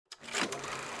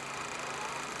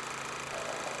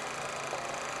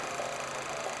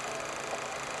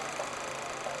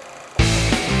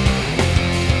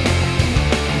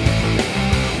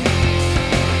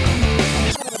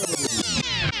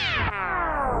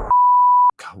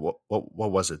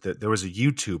what was it? There was a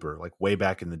YouTuber like way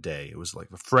back in the day. It was like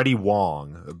Freddie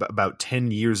Wong. About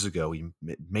 10 years ago, he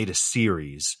made a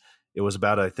series. It was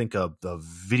about, I think, a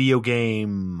video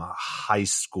game high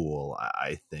school.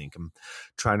 I think I'm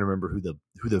trying to remember who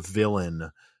the villain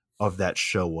of that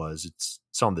show was. It's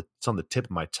on the tip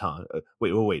of my tongue.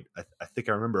 Wait. I think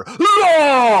I remember.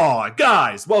 Oh,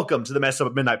 guys, welcome to the Mess Up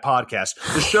at Midnight podcast,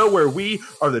 the show where we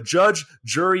are the judge,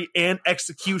 jury, and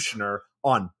executioner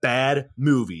on bad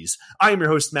movies. I am your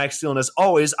host, Max Steele, and as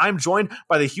always, I'm joined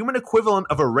by the human equivalent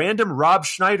of a random Rob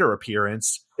Schneider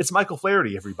appearance. It's Michael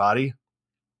Flaherty, everybody.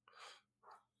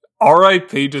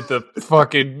 R.I.P. to the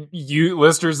fucking you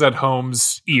listeners at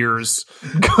home's ears.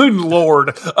 Good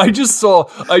Lord. I just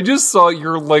saw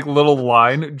your like little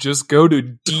line just go to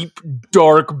deep,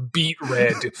 dark beet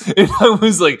red. And I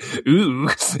was like, ooh,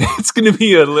 it's gonna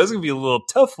be a little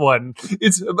tough one.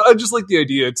 I just like the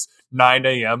idea it's 9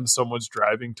 a.m. someone's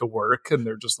driving to work and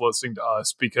they're just listening to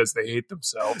us because they hate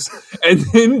themselves. And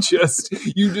then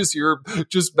you hear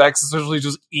Max essentially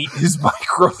just eat his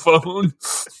microphone.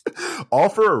 All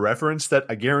for a reference that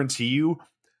I guarantee you,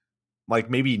 like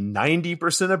maybe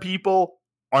 90% of people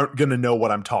aren't going to know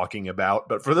what I'm talking about.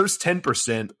 But for those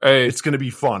 10%, it's going to be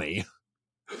funny.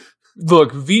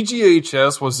 Look,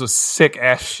 VGHS was a sick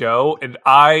ass show, and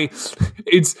I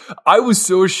was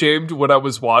so ashamed when I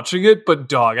was watching it, but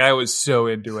dog, I was so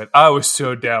into it. I was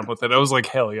so down with it. I was like,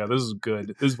 hell yeah, this is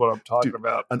good. This is what I'm talking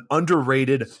about. An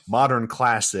underrated modern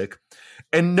classic.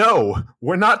 And no,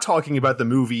 we're not talking about the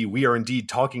movie we are indeed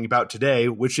talking about today,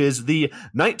 which is the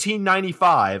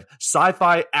 1995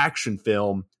 sci-fi action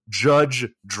film Judge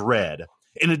Dredd.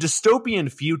 In a dystopian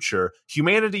future,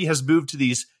 humanity has moved to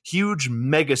these huge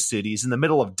megacities in the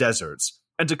middle of deserts.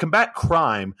 And to combat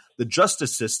crime, the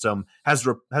justice system has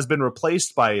been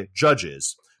replaced by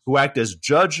judges who act as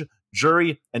judge,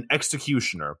 jury, and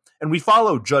executioner. And we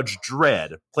follow Judge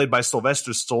Dredd, played by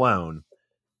Sylvester Stallone,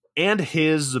 and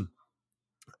his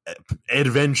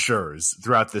adventures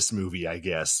throughout this movie, I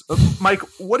guess. Mike,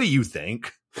 what do you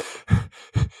think?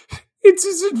 It's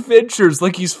his adventures,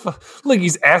 like he's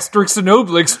Asterix and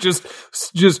Obelix,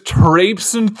 just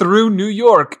traipsing through New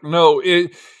York. No,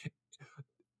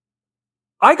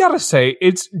 I gotta say,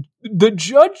 it's the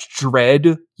Judge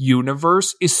Dredd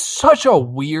universe is such a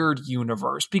weird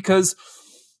universe because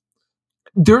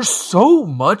there's so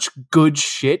much good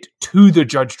shit to the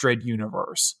Judge Dredd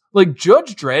universe. Like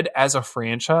Judge Dredd as a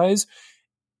franchise.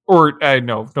 Or,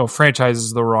 no, franchise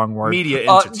is the wrong word. Media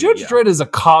entity. Judge Dredd is a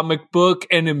comic book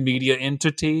and a media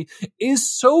entity is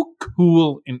so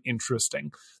cool and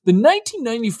interesting. The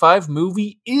 1995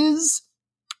 movie is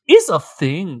a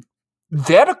thing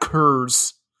that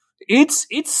occurs. It's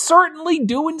certainly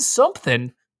doing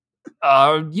something.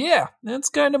 Yeah, that's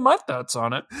kind of my thoughts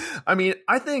on it. I mean,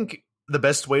 I think the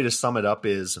best way to sum it up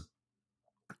is,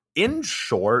 in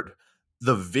short,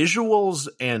 the visuals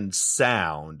and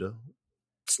sound,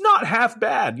 it's not half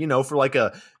bad, for like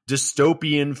a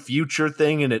dystopian future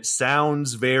thing, and it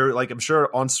sounds very, like, I'm sure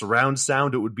on surround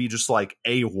sound it would be just like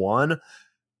A1.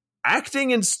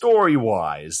 Acting and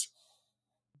story-wise,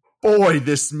 boy,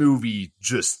 this movie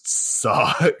just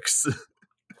sucks.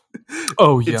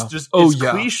 Oh, yeah. It's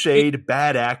cliched,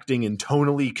 bad acting, and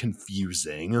tonally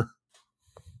confusing.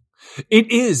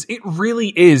 It is. It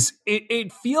really is.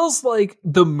 It feels like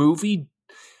the movie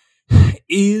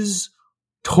is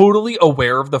totally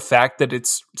aware of the fact that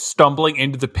it's stumbling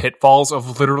into the pitfalls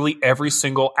of literally every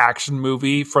single action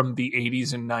movie from the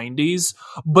 80s and 90s,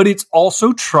 but it's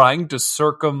also trying to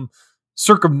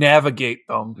circumnavigate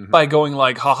them by going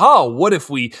like, haha, what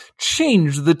if we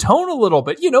change the tone a little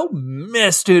bit,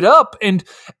 messed it up. And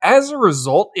as a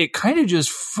result, it kind of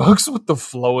just fucks with the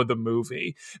flow of the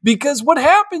movie, because what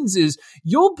happens is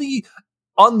you'll be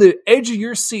on the edge of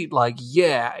your seat like,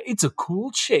 yeah, it's a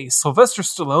cool chase. Sylvester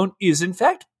Stallone is in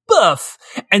fact buff.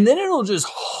 And then it'll just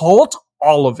halt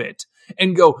all of it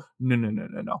and go,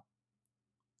 no.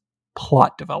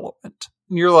 Plot development.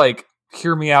 And you're like,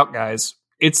 hear me out, guys.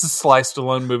 It's a Sly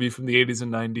Stallone movie from the 80s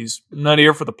and 90s. I'm not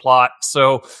here for the plot,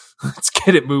 so let's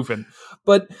get it moving.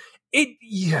 But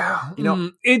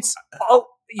it's all...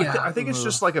 Yeah, I think it's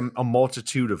just like a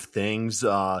multitude of things.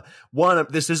 One,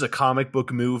 this is a comic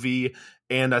book movie,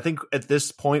 and I think at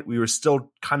this point we were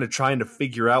still kind of trying to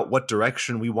figure out what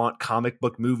direction we want comic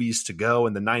book movies to go,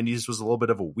 and the 90s was a little bit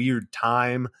of a weird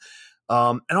time.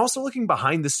 And also looking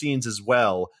behind the scenes as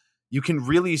well, you can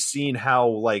really see how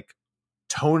like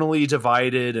tonally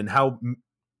divided and how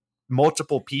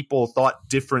multiple people thought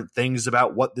different things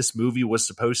about what this movie was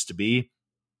supposed to be.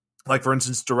 Like, for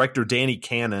instance, director Danny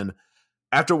Cannon,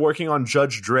 after working on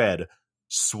Judge Dredd,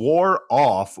 swore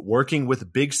off working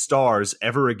with big stars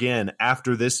ever again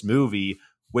after this movie,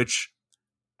 which,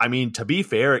 I mean, to be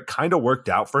fair, it kind of worked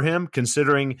out for him,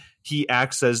 considering he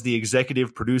acts as the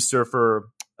executive producer for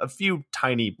a few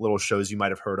tiny little shows you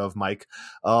might have heard of, Mike,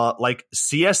 like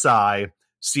CSI,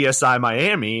 CSI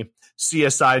Miami,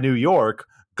 CSI New York,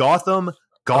 Gotham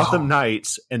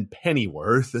Knights, and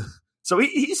Pennyworth. So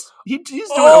he's doing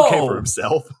okay for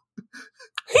himself.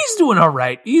 He's doing all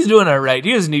right. He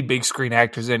doesn't need big screen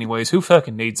actors anyways. Who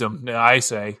fucking needs them? I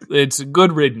say. It's a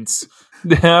good riddance.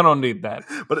 I don't need that.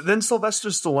 But then Sylvester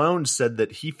Stallone said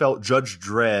that he felt Judge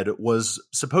Dredd was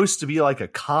supposed to be like a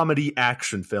comedy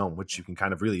action film, which you can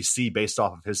kind of really see based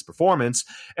off of his performance.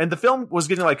 And the film was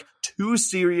getting like too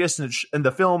serious, and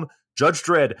the film Judge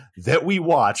Dredd that we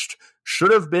watched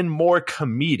should have been more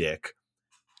comedic,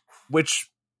 which,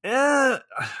 it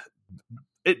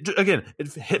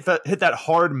hit that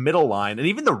hard middle line. And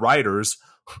even the writers,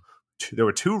 there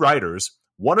were two writers,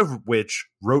 one of which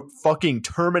wrote fucking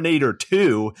Terminator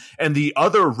 2 and the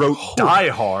other wrote Die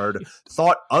Hard,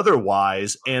 thought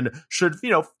otherwise, and should,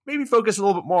 maybe focus a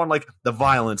little bit more on like the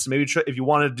violence. Maybe if you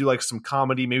wanted to do like some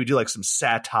comedy, maybe do like some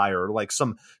satire or like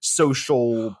some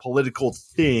social political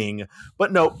thing.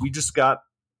 But no, we just got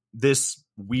this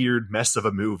weird mess of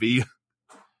a movie.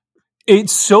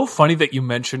 It's so funny that you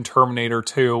mentioned Terminator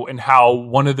 2 and how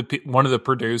one of the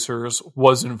producers who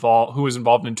was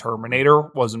involved in Terminator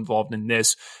was involved in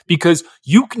this, because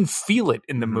you can feel it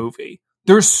in the movie.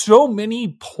 There's so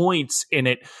many points in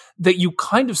it that you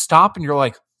kind of stop and you're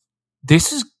like,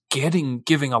 this is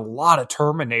giving a lot of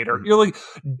Terminator. You're like,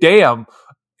 damn.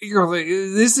 You're like,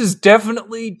 this is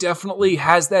definitely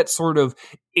has that sort of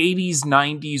 80s,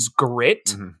 90s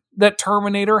grit that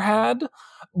Terminator had.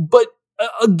 But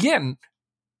again,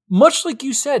 much like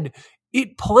you said,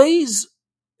 it plays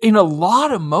in a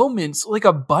lot of moments like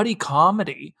a buddy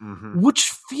comedy,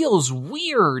 which feels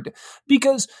weird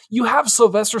because you have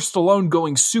Sylvester Stallone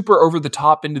going super over the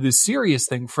top into the serious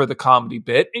thing for the comedy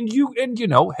bit. And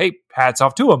hey, hats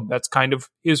off to him. That's kind of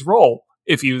his role.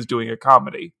 If he was doing a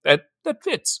comedy that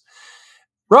fits.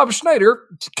 Rob Schneider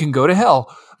can go to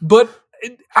hell, but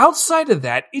outside of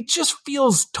that, it just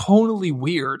feels tonally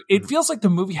weird. It feels like the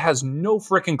movie has no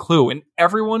freaking clue and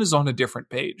everyone is on a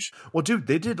different page. Well, dude,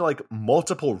 they did like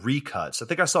multiple recuts. I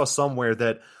think I saw somewhere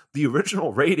that the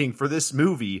original rating for this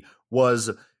movie was,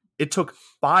 it took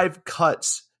 5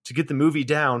 cuts to get the movie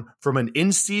down from an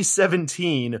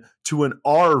NC-17 to an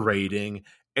R rating.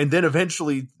 And then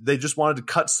eventually they just wanted to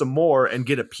cut some more and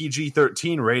get a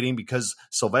PG-13 rating because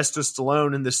Sylvester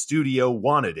Stallone in the studio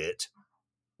wanted it.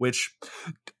 Which,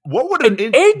 what would an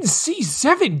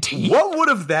NC-17? What would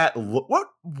have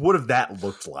that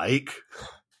looked like?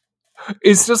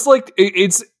 It's just like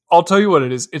it's. I'll tell you what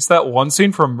it is. It's that one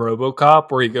scene from RoboCop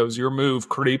where he goes, "Your move,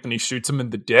 creep," and he shoots him in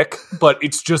the dick. But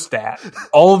it's just that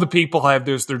all of the people have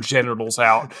their genitals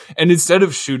out, and instead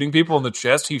of shooting people in the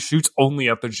chest, he shoots only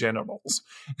at the genitals.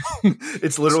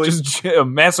 It's literally just a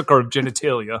massacre of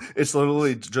genitalia. It's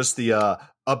literally just the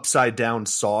upside down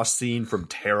saw scene from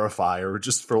Terrifier,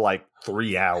 just for like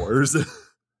 3 hours.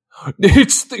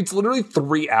 It's literally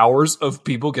 3 hours of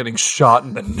people getting shot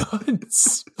in the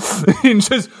nuts and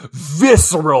just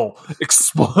visceral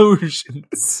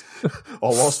explosions.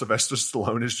 All while Sylvester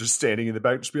Stallone is just standing in the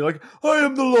back, just being like, "I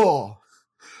am the law.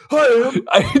 I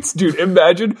am." Dude,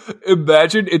 imagine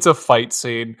it's a fight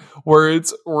scene where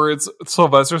it's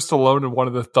Sylvester Stallone and one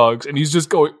of the thugs, and he's just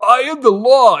going, "I am the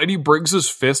law," and he brings his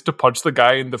fist to punch the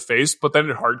guy in the face, but then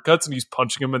it hard cuts and he's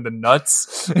punching him in the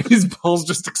nuts, and his balls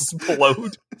just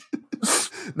explode.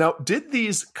 Now, did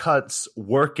these cuts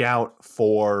work out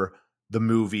for the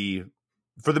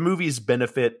movie's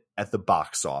benefit at the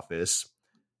box office?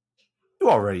 You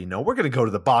already know. We're going to go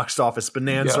to the box office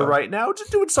bonanza right now.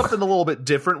 Just doing something a little bit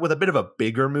different with a bit of a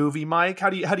bigger movie, Mike. How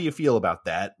do you feel about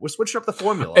that? We're switching up the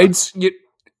formula. It's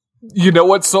you know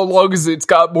what? So long as it's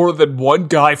got more than one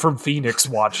guy from Phoenix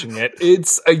watching it,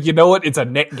 it's you know what? It's a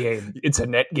net game. It's a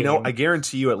net game. I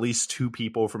guarantee you, at least 2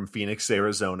 people from Phoenix,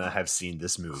 Arizona, have seen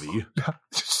this movie.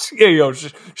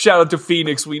 Shout out to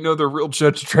Phoenix. We know they're real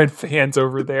Judge Dredd fans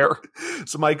over there.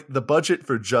 So, Mike, the budget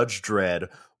for Judge Dredd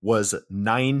was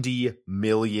 $90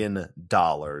 million.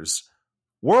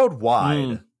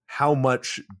 Worldwide, how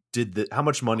much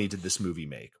money did this movie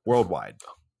make worldwide?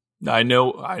 I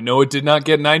know it did not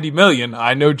get 90 million.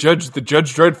 I know the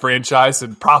Judge Dredd franchise,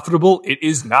 and profitable it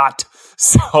is not.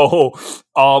 So,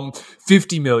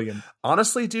 50 million.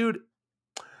 Honestly, dude,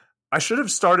 I should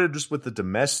have started just with the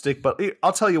domestic, but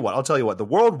I'll tell you what. The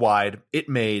worldwide, it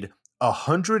made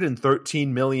 $113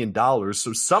 million.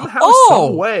 So somehow,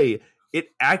 some way, it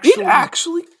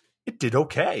did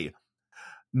okay.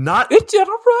 It did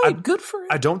all right. Good for it.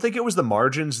 I don't think it was the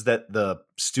margins that the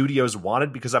studios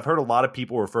wanted, because I've heard a lot of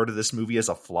people refer to this movie as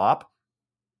a flop.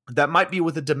 That might be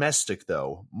with a domestic,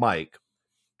 though. Mike,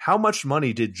 how much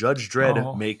money did Judge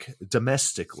Dredd make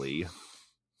domestically?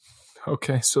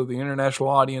 Okay, so the international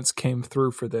audience came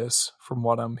through for this, from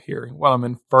what I'm hearing, what I'm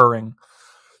inferring.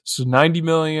 So 90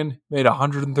 million, made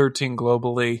 113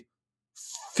 globally,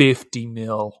 50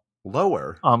 mil.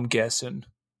 Lower. I'm guessing.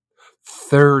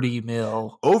 30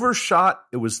 mil. Overshot,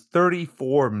 it was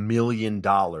 $34 million.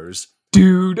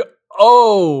 Dude,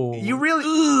 you really...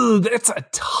 Ugh, that's a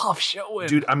tough showing.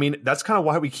 Dude, I mean, that's kind of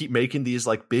why we keep making these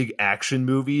like big action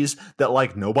movies that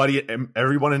like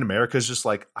everyone in America is just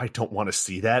like, I don't want to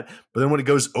see that. But then when it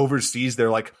goes overseas,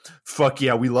 they're like, fuck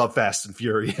yeah, we love Fast and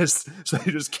Furious. So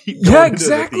they just keep going into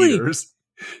the theaters.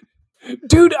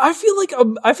 Dude, I feel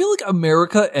like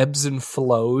America ebbs and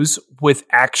flows with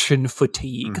action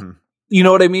fatigue. Mm-hmm. You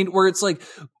know what I mean? Where it's like,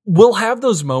 we'll have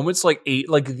those moments like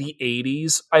the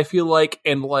 80s, I feel like,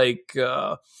 and like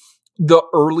the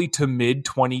early to mid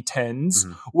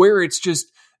 2010s, where it's just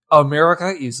America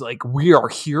is like, we are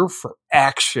here for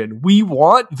action. We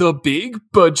want the big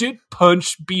budget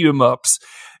punch beat 'em ups.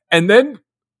 And then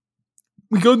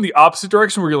we go in the opposite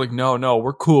direction where you're like, no,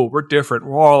 we're cool. We're different.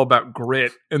 We're all about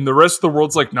grit. And the rest of the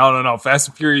world's like, no. Fast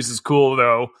and Furious is cool,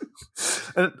 though.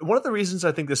 And one of the reasons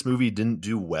I think this movie didn't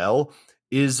do well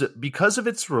is because of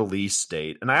its release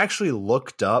date. And I actually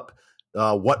looked up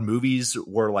what movies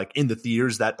were like in the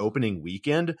theaters that opening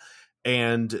weekend.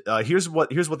 And here's what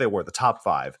they were, the top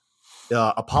 5.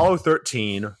 Apollo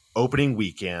 13, opening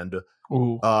weekend.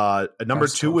 Number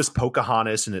 2 was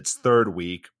Pocahontas in its 3rd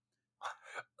week.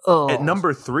 At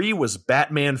number 3 was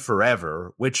Batman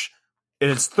Forever, which in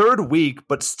its 3rd week,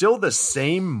 but still the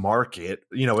same market,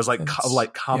 you know, as like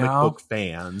comic book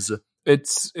fans.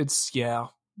 It's yeah.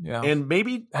 And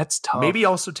maybe that's tough. Maybe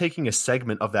also taking a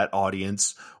segment of that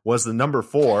audience was the number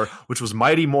 4, which was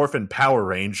Mighty Morphin Power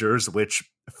Rangers, which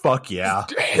fuck yeah.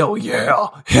 Hell yeah,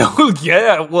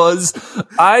 it was.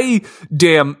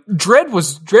 Dredd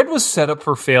was set up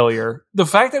for failure. The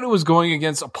fact that it was going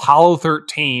against Apollo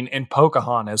 13 and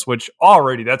Pocahontas, which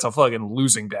already that's a fucking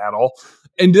losing battle,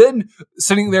 and then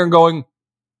sitting there and going,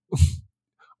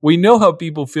 we know how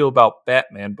people feel about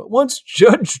Batman, but once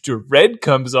Judge Dredd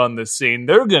comes on the scene,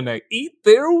 they're gonna eat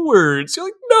their words. You're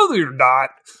like, no, they're not.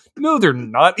 No, they're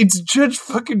not. It's Judge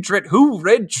fucking Dredd. Who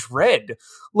read Dredd?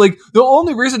 Like, the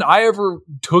only reason I ever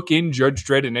took in Judge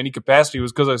Dredd in any capacity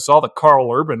was because I saw the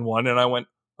Carl Urban one, and I went,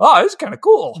 oh, this is kind of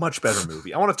cool. Much better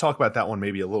movie. I want to talk about that one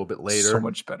maybe a little bit later. So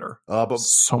much better.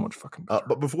 So much fucking better.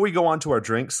 But before we go on to our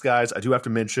drinks, guys, I do have to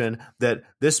mention that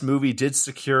this movie did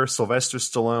secure Sylvester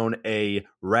Stallone a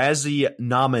Razzie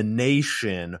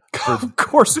nomination. Of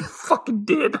course it fucking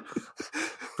did.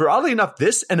 For oddly enough,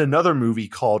 this and another movie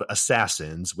called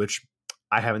Assassins, which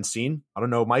I haven't seen. I don't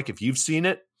know, Mike, if you've seen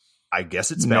it. I guess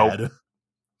it's bad. Nope.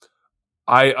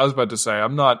 I was about to say,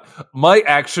 I'm not my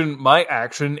action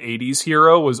 80s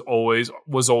hero was always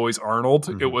Arnold.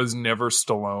 Mm-hmm. It was never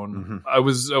Stallone. Mm-hmm. I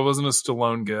wasn't a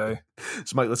Stallone guy.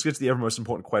 So Mike, let's get to the ever most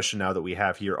important question now that we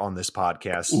have here on this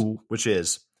podcast, which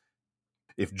is,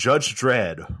 if Judge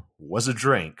Dredd was a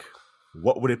drink,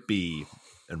 what would it be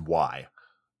and why?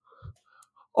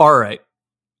 All right.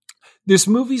 This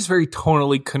movie's very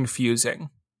tonally confusing.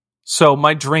 So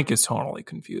my drink is tonally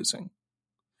confusing.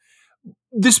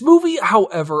 This movie,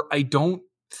 however, I don't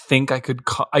think I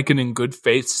can in good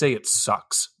faith say it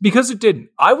sucks, because it didn't.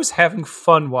 I was having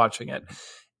fun watching it.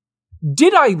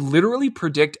 Did I literally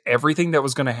predict everything that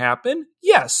was going to happen?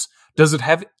 Yes. Does it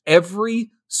have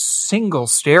every single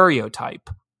stereotype?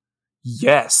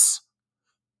 Yes.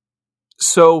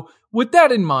 So with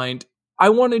that in mind, I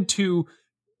wanted to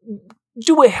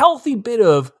do a healthy bit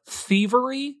of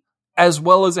thievery as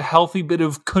well as a healthy bit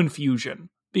of confusion.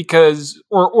 Because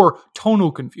or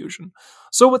tonal confusion.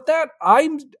 So with that,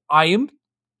 I am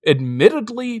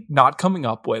admittedly not coming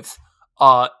up with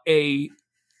a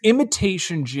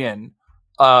imitation gin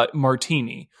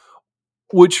martini,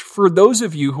 which for those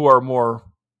of you who are more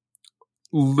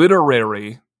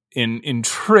literary in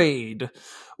trade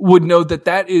would know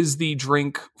that is the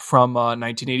drink from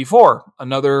 1984,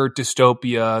 another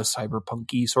dystopia,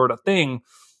 cyberpunky sort of thing.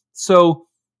 So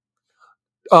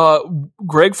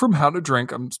Greg from How to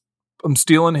Drink, I'm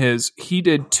stealing his. He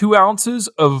did 2 ounces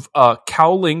of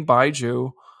Cowling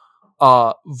Baiju,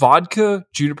 vodka,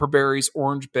 juniper berries,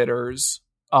 orange bitters,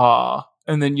 and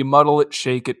then you muddle it,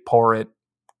 shake it, pour it,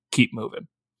 keep moving.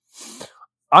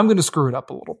 I'm going to screw it up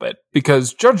a little bit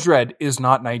because Judge Dredd is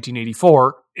not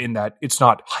 1984 in that it's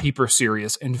not hyper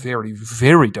serious and very,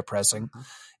 very depressing.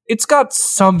 it's got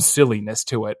some silliness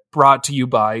to it, brought to you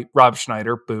by Rob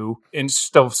Schneider, boo, and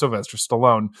Sylvester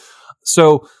Stallone.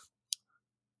 So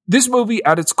this movie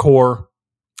at its core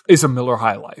is a Miller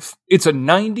High Life. It's a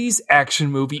 90s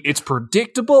action movie. It's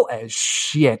predictable as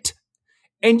shit.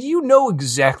 And you know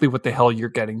exactly what the hell you're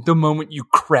getting the moment you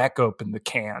crack open the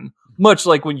can. Much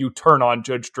like when you turn on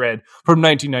Judge Dredd from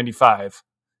 1995.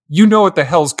 You know what the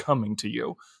hell's coming to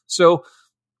you. So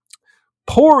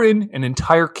pour in an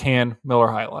entire can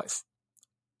Miller High Life.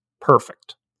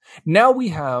 Perfect. Now we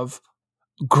have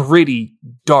gritty,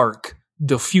 dark,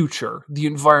 the future. The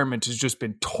environment has just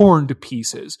been torn to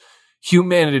pieces.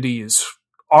 Humanity is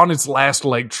on its last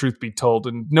leg, truth be told,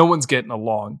 and no one's getting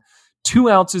along. 2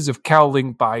 ounces of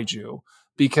Cowling Baijiu,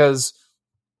 because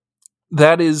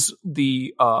that is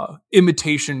the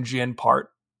imitation gin part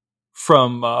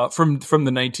from the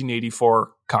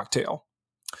 1984 cocktail.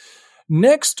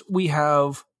 Next, we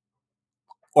have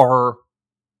our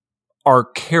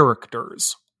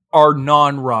characters, our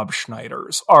non-Rob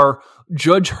Schneiders, our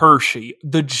Judge Hershey,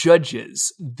 the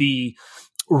judges, the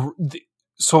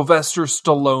Sylvester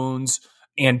Stallone's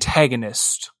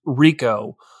antagonist,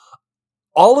 Rico.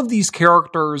 All of these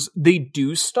characters, they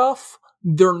do stuff.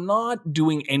 They're not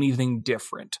doing anything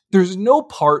different. There's no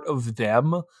part of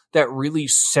them that really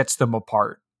sets them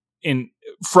apart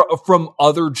from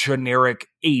other generic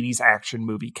 80s action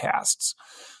movie casts.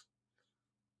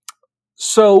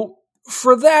 So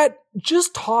for that,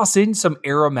 just toss in some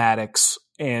aromatics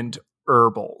and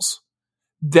herbals.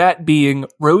 That being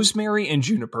rosemary and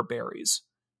juniper berries.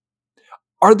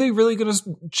 Are they really going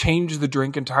to change the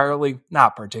drink entirely?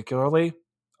 Not particularly.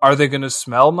 Are they going to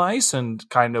smell nice and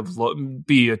kind of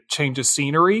be a change of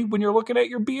scenery when you're looking at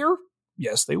your beer?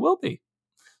 Yes, they will be.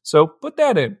 So put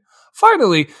that in.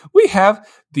 Finally, we have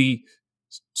the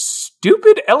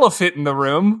stupid elephant in the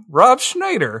room, Rob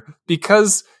Schneider,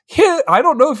 because I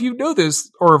don't know if you know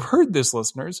this or have heard this,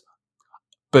 listeners.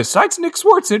 Besides Nick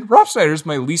Swartzen, Rob Schneider is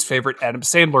my least favorite Adam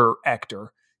Sandler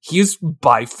actor. He is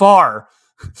by far,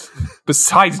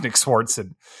 besides Nick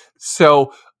Swartzen.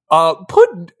 So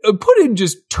put in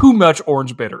just too much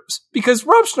orange bitters, because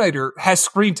Rob Schneider has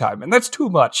screen time, and that's too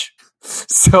much.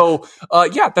 So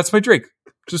yeah, that's my drink.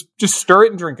 Just stir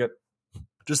it and drink it.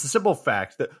 Just the simple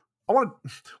fact that when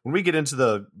we get into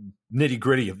the nitty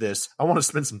gritty of this, I want to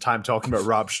spend some time talking about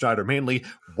Rob Schneider. Mainly,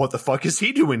 what the fuck is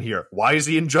he doing here? Why is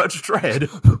he in Judge Dredd?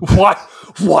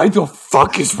 Why the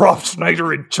fuck is Rob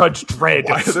Schneider in Judge Dredd?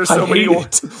 Why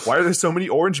are there so many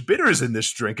orange bitters in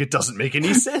this drink? It doesn't make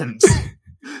any sense.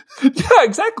 Yeah,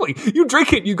 exactly. You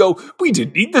drink it and you go, we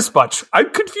didn't need this much. I'm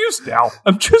confused now.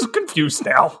 I'm just confused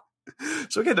now.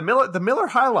 So okay, the Miller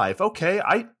High Life. Okay,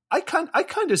 I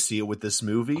kind of see it with this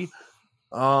movie.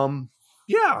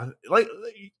 Yeah, like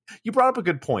you brought up a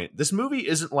good point. This movie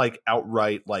isn't like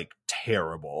outright like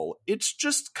terrible. It's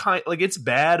just it's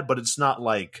bad, but it's not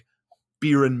like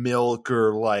Beer and Milk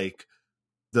or like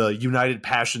the United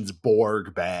Passions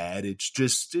Borg bad. It's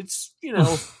just it's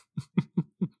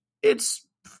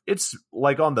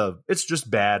like it's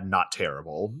just bad, not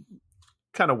terrible.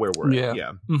 Kind of where we're at.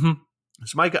 Yeah. Mm-hmm.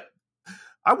 So Mike,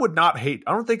 I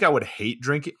don't think I would hate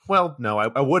drinking. Well, no,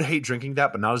 I would hate drinking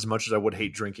that, but not as much as I would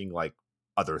hate drinking like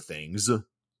other things.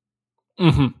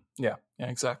 Mm-hmm. Yeah,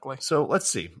 exactly. So let's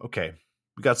see. Okay.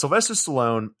 We got Sylvester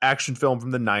Stallone, action film from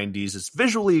the 90s. It's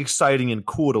visually exciting and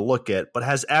cool to look at, but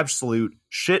has absolute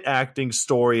shit acting,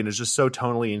 story, and is just so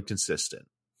tonally inconsistent.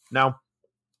 Now,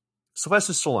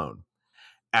 Sylvester Stallone,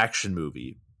 action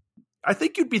movie. I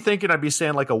think you'd be thinking I'd be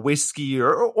saying like a whiskey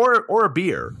or a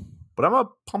beer. But I'm going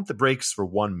to pump the brakes for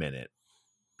 1 minute,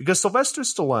 because Sylvester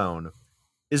Stallone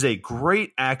is a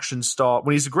great action star.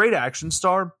 When he's a great action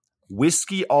star,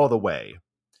 whiskey all the way.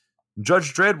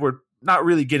 Judge Dredd, we're not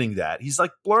really getting that. He's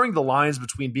like blurring the lines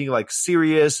between being like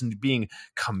serious and being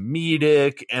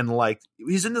comedic, and like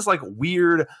he's in this like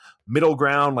weird middle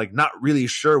ground, like not really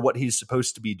sure what he's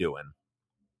supposed to be doing.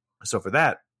 So for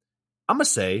that, I'm going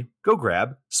to say go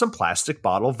grab some plastic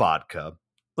bottle vodka.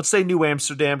 Let's say New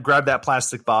Amsterdam, grab that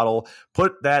plastic bottle,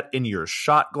 put that in your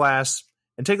shot glass,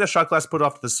 and take that shot glass, put it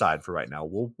off to the side for right now.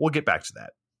 We'll get back to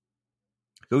that.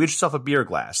 Go get yourself a beer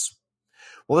glass.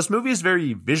 Well, this movie is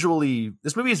very visually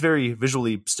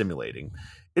stimulating.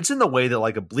 It's in the way that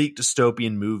like oblique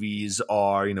dystopian movies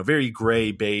are, very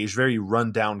gray, beige, very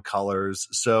rundown colors.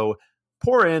 So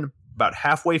pour in about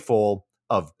halfway full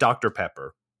of Dr.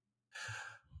 Pepper.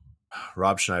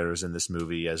 Rob Schneider is in this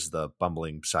movie as the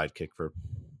bumbling sidekick for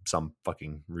some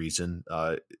fucking reason.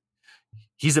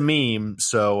 He's a meme.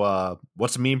 So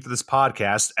what's a meme for this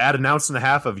podcast? Add an ounce and a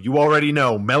half of you already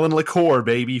know melon liqueur,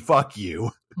 baby. Fuck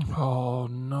you. Oh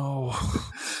no.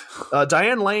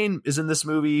 Diane Lane is in this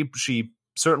movie. She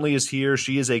certainly is here.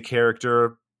 She is a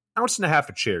character. Ounce and a half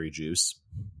of cherry juice.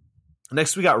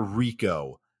 Next, we got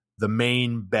Rico, the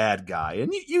main bad guy.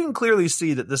 And you can clearly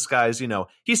see that this guy's,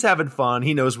 he's having fun.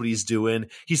 He knows what he's doing.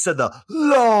 He said the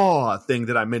law thing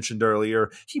that I mentioned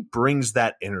earlier. He brings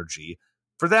that energy.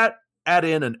 For that, add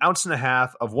in an ounce and a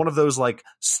half of one of those like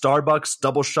Starbucks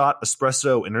double shot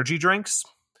espresso energy drinks.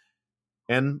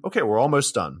 And okay, we're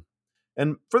almost done.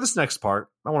 And for this next part,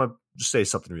 I want to just say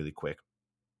something really quick.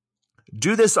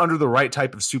 Do this under the right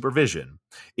type of supervision.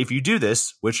 If you do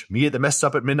this, which me at the Messed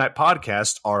Up at Midnight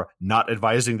podcast are not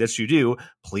advising that you do,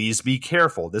 please be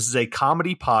careful. This is a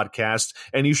comedy podcast,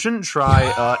 and you shouldn't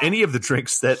try any of the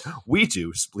drinks that we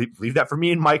do. Leave that for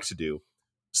me and Mike to do.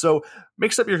 So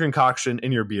mix up your concoction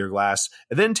in your beer glass,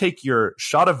 and then take your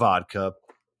shot of vodka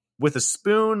with a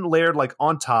spoon layered like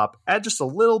on top. Add just a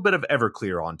little bit of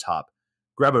Everclear on top.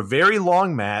 Grab a very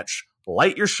long match,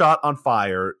 light your shot on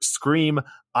fire, scream,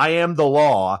 "I am the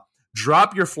law,"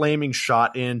 drop your flaming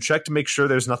shot in, check to make sure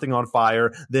there's nothing on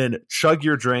fire, then chug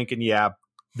your drink, and yeah,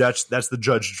 that's the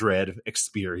Judge Dredd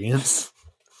experience.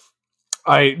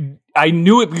 I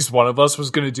knew at least one of us was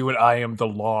going to do an "I am the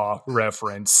law"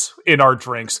 reference in our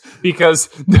drinks, because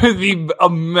the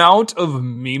amount of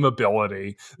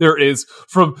memeability there is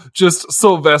from just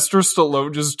Sylvester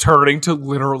Stallone just turning to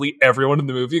literally everyone in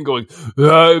the movie and going,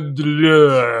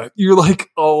 you're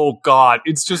like, oh God,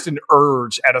 it's just an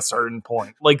urge at a certain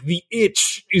point. Like the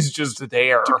itch is just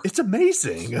there. Dude, it's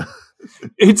amazing.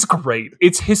 It's great.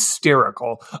 It's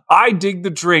hysterical. I dig the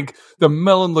drink. The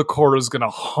melon liqueur is going to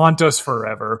haunt us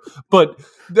forever, but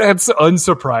that's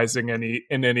unsurprising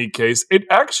in any case. It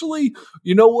actually,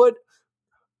 you know what?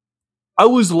 I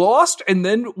was lost, and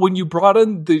then when you brought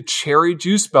in the cherry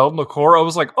juice melon liqueur, I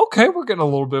was like, okay, we're getting a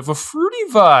little bit of a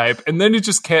fruity vibe, and then it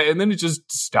just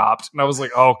stopped, and I was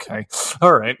like, okay,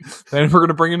 all right. Then we're going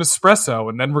to bring in espresso,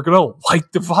 and then we're going to light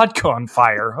the vodka on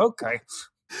fire. Okay.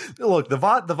 Look, the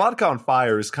vodka on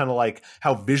fire is kind of like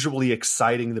how visually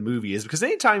exciting the movie is, because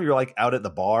anytime you're like out at the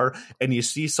bar and you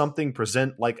see something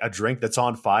present like a drink that's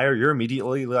on fire, you're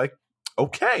immediately like,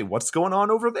 okay, what's going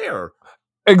on over there?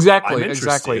 Exactly. It's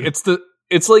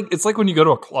like when you go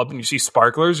to a club and you see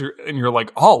sparklers and you're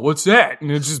like, oh, what's that?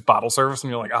 And it's just bottle service,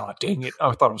 and you're like, oh, dang it.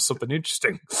 I thought it was something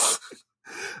interesting.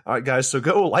 All right, guys, so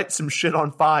go light some shit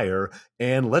on fire,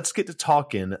 and let's get to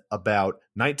talking about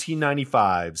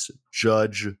 1995's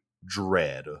Judge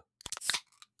Dredd.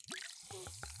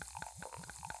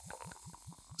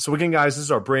 So again, guys, this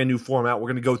is our brand new format. We're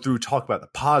going to go through, talk about the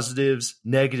positives,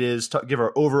 negatives, give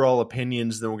our overall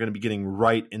opinions, then we're going to be getting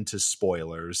right into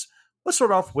spoilers. Let's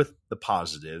start off with the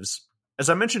positives. As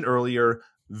I mentioned earlier,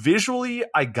 visually,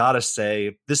 I gotta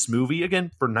say, this movie,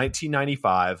 again, for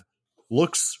 1995,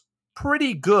 looks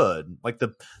pretty good. Like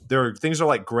things are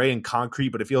like gray and concrete,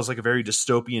 but it feels like a very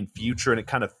dystopian future, and it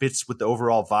kind of fits with the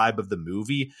overall vibe of the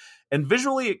movie. And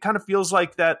visually, it kind of feels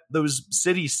like those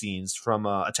city scenes from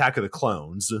Attack of the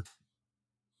Clones.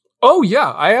 Oh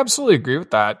yeah, I absolutely agree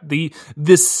with that. The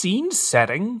scene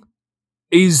setting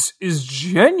is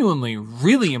genuinely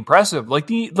really impressive. Like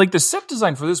the set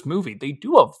design for this movie, they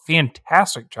do a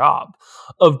fantastic job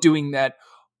of doing that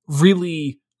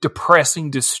really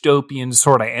depressing dystopian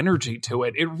sort of energy to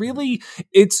it. And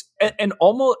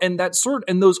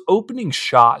those opening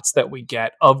shots that we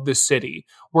get of the city,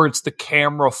 where it's the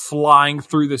camera flying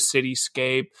through the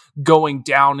cityscape, going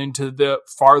down into the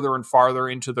farther and farther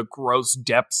into the gross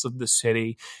depths of the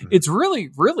city. Mm-hmm. It's really,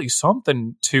 really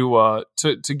something to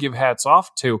give hats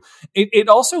off to. It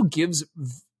also gives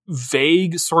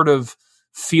vague sort of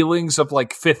feelings of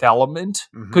like Fifth Element,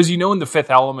 because in the Fifth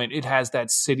Element it has that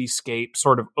cityscape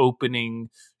sort of opening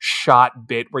shot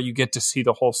bit where you get to see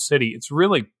the whole city. It's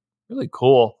really, really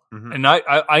cool. And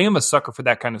I am a sucker for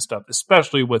that kind of stuff,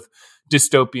 especially with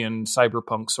dystopian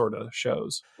cyberpunk sort of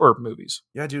shows or movies.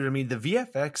 Yeah, dude, I mean, the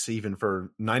VFX even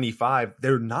for 95,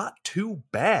 they're not too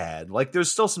bad. Like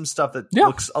there's still some stuff that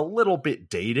looks a little bit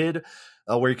dated,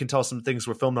 where you can tell some things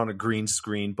were filmed on a green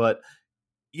screen, but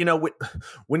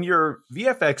when your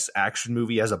VFX action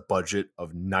movie has a budget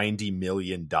of $90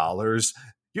 million,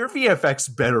 your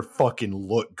VFX better fucking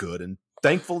look good. And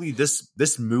thankfully,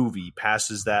 this movie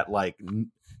passes that like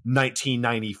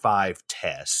 1995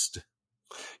 test.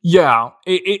 Yeah,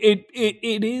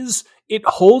 it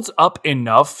holds up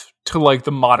enough to like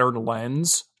the modern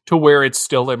lens to where it's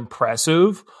still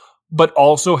impressive, but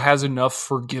also has enough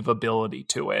forgivability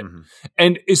to it.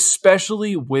 And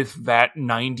especially with that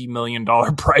 $90 million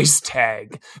price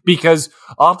tag, because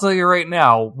I'll tell you right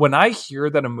now, when I hear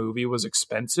that a movie was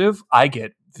expensive, I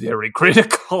get very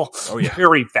critical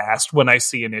very fast when I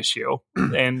see an issue.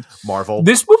 And Marvel.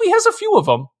 This movie has a few of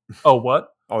them. Oh, what?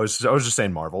 I was just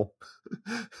saying Marvel.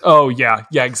 Oh yeah,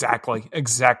 exactly.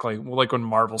 Well, like when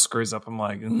Marvel screws up, I'm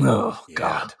like, oh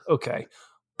god, okay.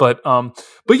 But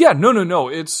yeah, no.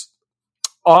 It's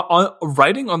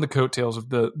writing on the coattails of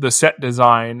the set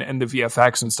design and the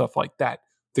VFX and stuff like that.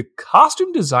 The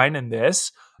costume design in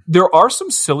this, there are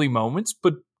some silly moments,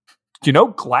 but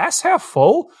glass half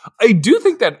full. I do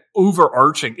think that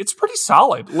overarching, it's pretty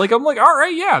solid. Like I'm like, all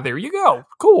right, yeah, there you go,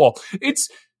 cool. It's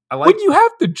when you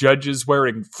have the judges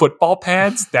wearing football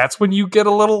pads, that's when you get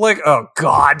a little like, oh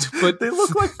god. But they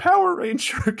look like Power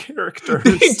Ranger characters.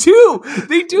 They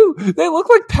do. They look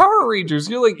like Power Rangers.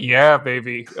 You're like, yeah,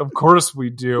 baby, of course we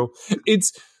do.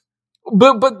 It's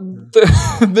but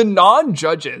the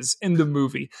non-judges in the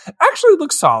movie actually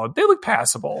look solid. They look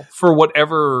passable for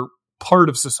whatever part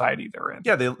of society they're in.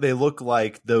 Yeah, they look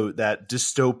like that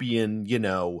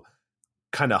dystopian,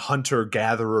 kind of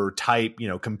hunter-gatherer type,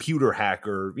 computer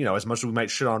hacker, as much as we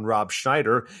might shit on Rob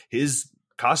Schneider, his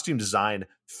costume design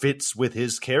fits with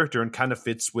his character and kind of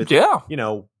fits with,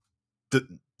 the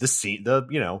scene,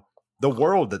 the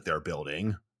world that they're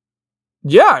building.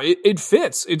 Yeah, it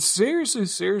fits. It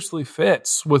seriously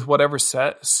fits with whatever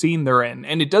scene they're in.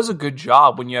 And it does a good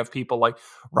job when you have people like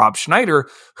Rob Schneider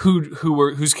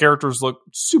whose characters look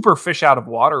super fish out of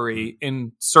watery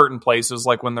in certain places,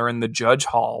 like when they're in the judge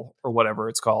hall or whatever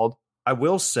it's called. I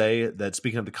will say that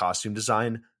speaking of the costume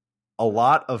design, a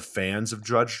lot of fans of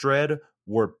Judge Dredd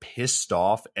were pissed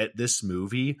off at this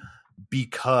movie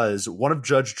because one of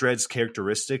Judge Dredd's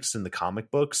characteristics in the comic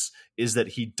books is that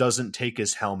he doesn't take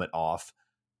his helmet off.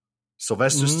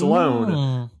 Sylvester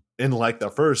Stallone, in like the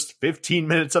first 15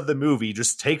 minutes of the movie,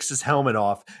 just takes his helmet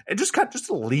off and just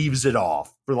leaves it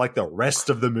off for like the rest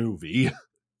of the movie.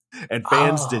 And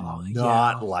fans did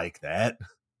not like that.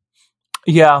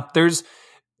 Yeah,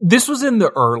 this was in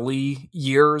the early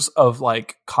years of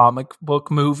like comic book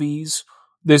movies.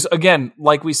 This, again,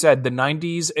 like we said, the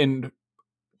 90s and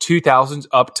 2000s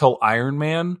up till Iron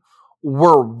Man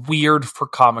were weird for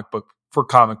comic book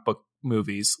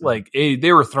movies. Like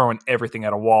they were throwing everything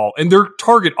at a wall, and their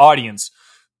target audience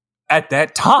at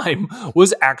that time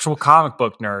was actual comic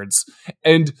book nerds.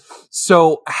 And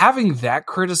so having that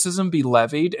criticism be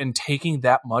levied and taking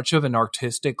that much of an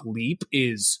artistic leap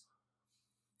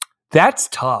that's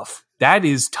tough. That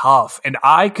is tough. And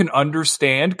I can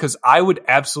understand, because I would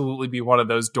absolutely be one of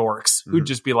those dorks who'd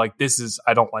just be like,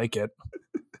 I don't like it.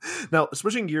 Now,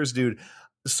 switching gears, dude,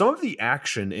 some of the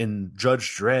action in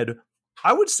Judge Dredd,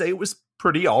 I would say it was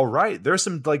pretty all right. There's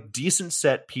some like decent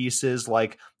set pieces,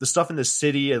 like the stuff in the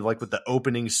city and like with the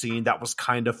opening scene, that was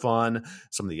kind of fun.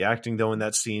 Some of the acting though in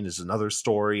that scene is another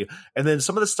story. And then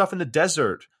some of the stuff in the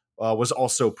desert was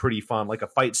also pretty fun, like a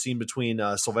fight scene between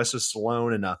Sylvester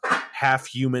Stallone and a half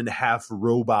human, half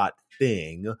robot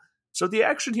thing. So the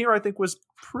action here, I think, was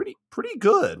pretty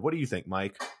good. What do you think,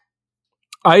 Mike?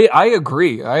 I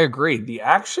agree. The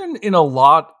action in a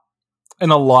lot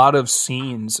of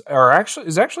scenes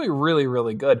is actually really,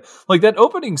 really good. Like that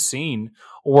opening scene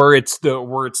where it's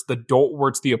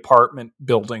the apartment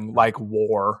building like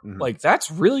war. Mm-hmm. Like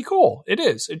that's really cool. It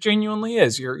is. It genuinely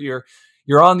is.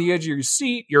 You're on the edge of your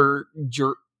seat. You're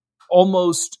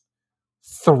almost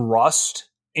thrust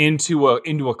into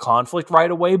a conflict right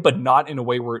away, but not in a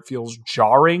way where it feels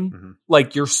jarring. Mm-hmm.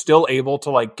 Like you're still able to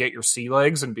like get your sea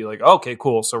legs and be like, okay,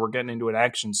 cool. So we're getting into an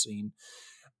action scene.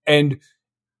 And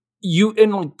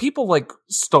like people like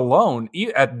Stallone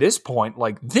at this point,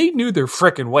 like they knew their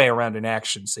frickin' way around an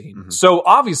action scene. Mm-hmm. So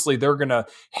obviously they're going to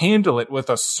handle it with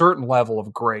a certain level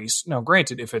of grace. Now,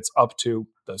 granted, if it's up to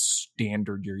the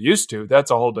standard you're used to,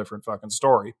 that's a whole different fucking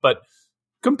story. But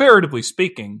comparatively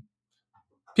speaking,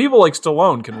 people like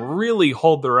Stallone can really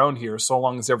hold their own here so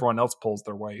long as everyone else pulls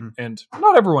their weight. Mm-hmm. And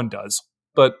not everyone does,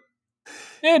 but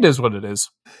it is what it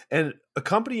is. And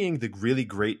accompanying the really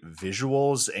great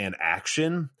visuals and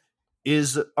action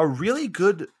is a really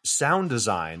good sound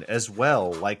design as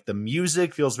well. Like the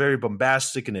music feels very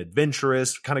bombastic and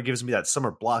adventurous, kind of gives me that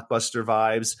summer blockbuster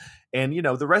vibes. And,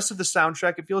 the rest of the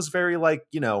soundtrack, it feels very like,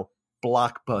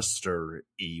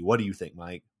 blockbuster-y. What do you think,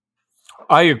 Mike?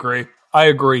 I agree.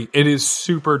 It is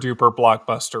super duper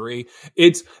blockbustery.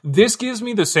 This gives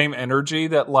me the same energy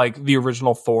that like the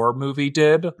original Thor movie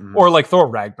did, or like Thor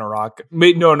Ragnarok.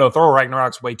 No, Thor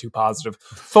Ragnarok's way too positive.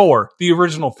 Thor, the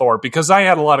original Thor, because I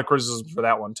had a lot of criticism for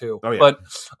that one too. Oh, yeah. But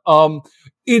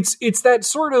it's that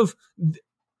sort of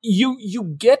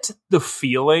you get the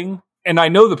feeling, and I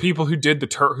know the people who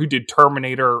did who did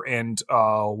Terminator and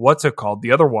what's it called,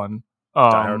 the other one,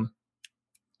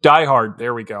 Die Hard.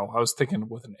 There we go. I was thinking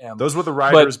with an M. Those were the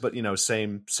writers, but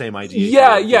same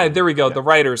idea. Yeah. There we go. Yeah. The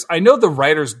writers. I know the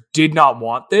writers did not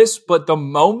want this, but the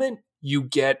moment you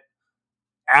get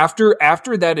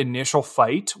after that initial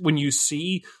fight, when you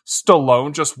see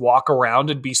Stallone just walk around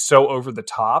and be so over the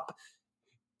top,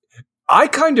 I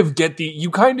kind of get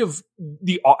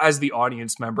as the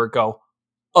audience member go,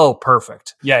 oh,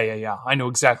 perfect. Yeah. I know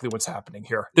exactly what's happening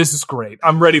here. This is great.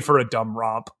 I'm ready for a dumb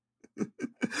romp. Well,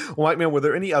 White Man, were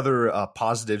there any other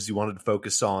positives you wanted to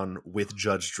focus on with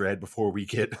Judge Dredd before we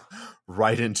get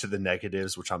right into the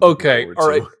negatives, which I'm okay. Looking all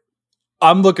forward right. to?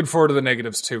 I'm looking forward to the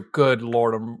negatives too. Good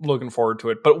Lord, I'm looking forward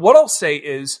to it. But what I'll say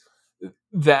is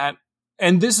that,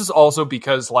 and this is also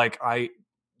because I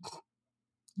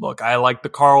like the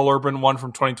Carl Urban one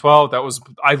from 2012.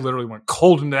 I literally went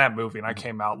cold into that movie, and I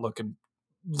came out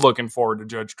looking forward to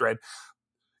Judge Dredd.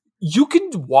 You can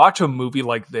watch a movie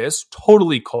like this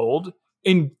totally cold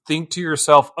and think to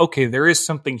yourself, okay, there is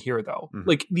something here though. Mm-hmm.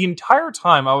 Like the entire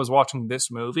time I was watching this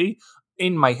movie,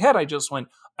 in my head, I just went,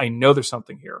 I know there's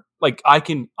something here. Like I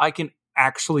can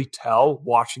actually tell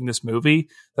watching this movie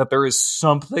that there is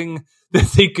something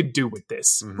that they could do with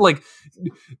this. Mm-hmm. Like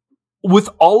with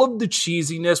all of the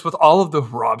cheesiness, with all of the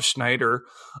Rob Schneider,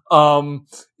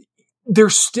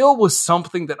 there still was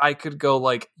something that I could go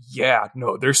like, yeah,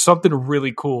 no, there's something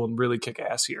really cool and really kick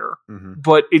ass here. Mm-hmm.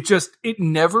 But it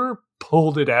never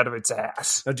pulled it out of its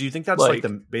ass. Now, do you think that's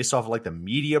based off of the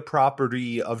media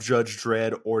property of Judge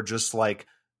Dredd, or just like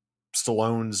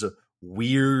Stallone's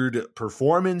weird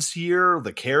performance here,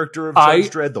 the character of Judge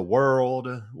Dredd, the world?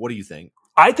 What do you think?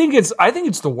 I think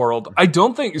it's the world. I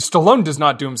don't think Stallone does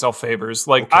not do himself favors.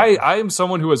 Like okay. I am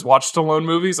someone who has watched Stallone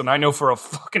movies, and I know for a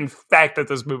fucking fact that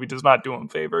this movie does not do him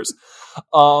favors.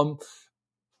 And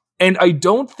I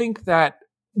don't think that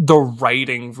the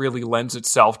writing really lends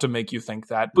itself to make you think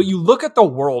that. But you look at the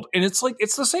world, and it's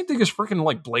the same thing as freaking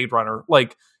like Blade Runner.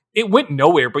 Like it went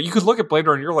nowhere, but you could look at Blade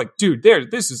Runner and you're like, dude,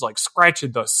 this is like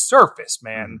scratching the surface,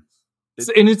 man.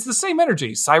 And it's the same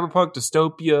energy, cyberpunk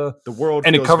dystopia. The world,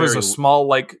 and it covers a small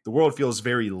the world feels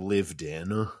very lived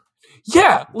in.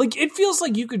 Yeah, like it feels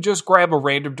like you could just grab a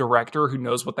random director who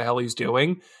knows what the hell he's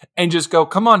doing and just go,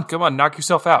 come on, knock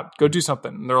yourself out, go do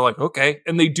something. And they're like, okay,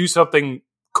 and they do something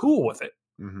cool with it.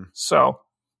 Mm-hmm. So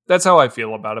that's how I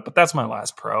feel about it. But that's my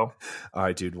last pro. All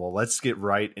right, dude. Well, let's get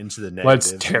right into the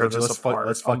negatives. Let's tear this apart.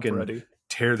 Let's fucking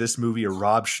tear this movie a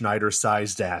Rob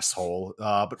Schneider-sized asshole.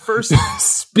 But first,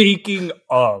 speaking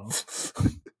of,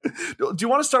 do you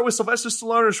want to start with Sylvester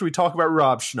Stallone, or should we talk about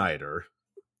Rob Schneider?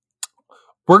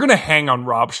 We're going to hang on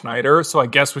Rob Schneider, so I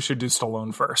guess we should do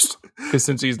Stallone first, because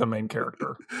since he's the main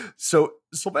character. So,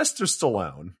 Sylvester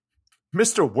Stallone,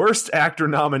 Mr. Worst Actor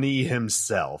nominee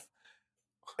himself.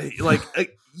 Like,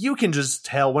 you can just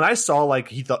tell when I saw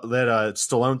he thought that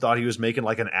Stallone thought he was making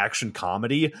like an action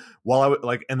comedy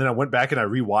and then I went back and I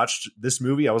rewatched this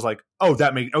movie. I was like, I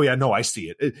see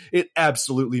it. It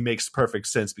absolutely makes perfect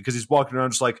sense, because he's walking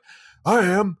around just like, I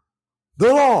am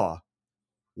the law.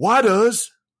 Why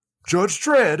does Judge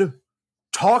Dredd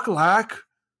talk like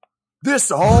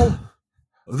this all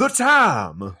the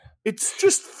time? It's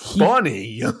just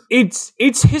funny.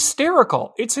 It's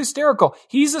hysterical. It's hysterical.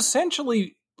 He's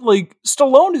essentially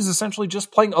Stallone is essentially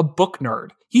just playing a book nerd.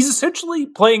 He's essentially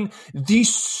playing the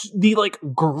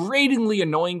gratingly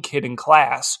annoying kid in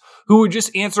class who would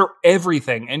just answer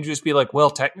everything and just be like,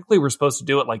 well, technically we're supposed to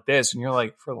do it like this. And you're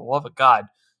like, for the love of God,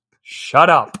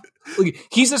 shut up.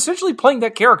 He's essentially playing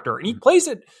that character, and he plays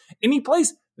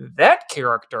that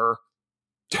character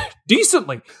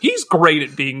decently. He's great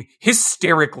at being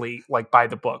hysterically by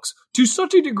the books to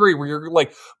such a degree where you're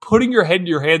putting your head in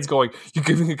your hands going, you're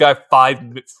giving a guy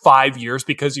 5 years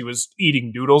because he was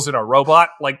eating noodles in a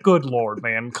robot. Good Lord,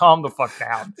 man, calm the fuck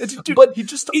down. Dude, but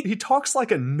he talks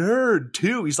like a nerd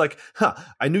too. He's like,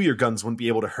 I knew your guns wouldn't be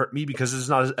able to hurt me because it's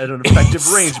not at an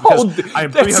effective range because I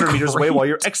am 300 meters away, while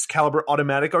your Excalibur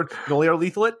automatic only are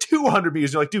lethal at 200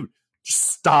 meters. You're like, dude,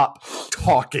 stop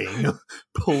talking,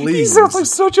 please. He sounds like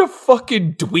such a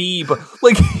fucking dweeb.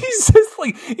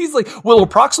 He's like, well,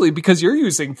 approximately because you're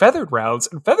using feathered rounds,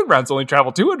 and feathered rounds only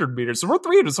travel 200 meters, so we're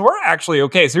 300, so we're actually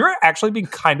okay. So you're actually being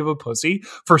kind of a pussy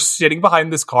for sitting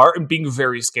behind this car and being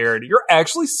very scared. You're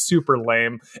actually super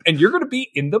lame, and you're going to be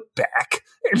in the back.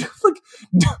 And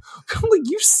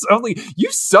you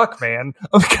suck, man.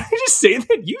 Can I just say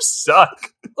that you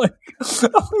suck?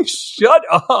 Shut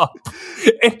up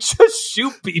and just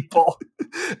shoot people.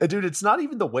 And dude, it's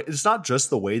not just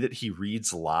the way that he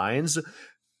reads lines,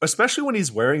 especially when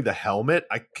he's wearing the helmet.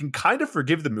 I can kind of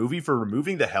forgive the movie for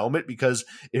removing the helmet, because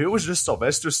if it was just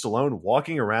Sylvester Stallone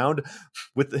walking around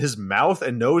with his mouth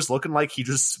and nose looking like he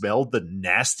just smelled the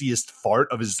nastiest fart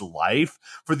of his life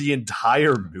for the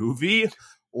entire movie,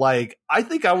 I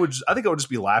think I would just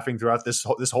be laughing throughout this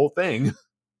whole thing.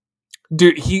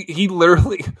 Dude, he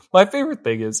literally, my favorite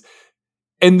thing is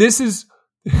And this is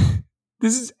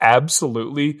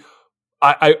absolutely,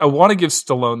 I want to give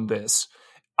Stallone this.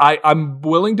 I'm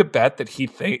willing to bet that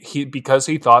because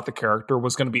he thought the character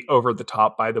was going to be over the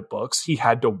top by the books, he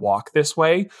had to walk this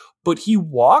way, but he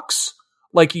walks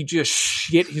like he just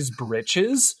shit his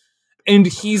britches. And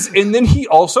then he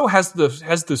also has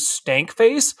the stank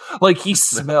face, like he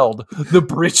smelled the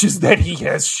britches that he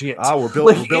has shit. We're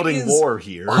building lore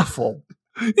here. Awful.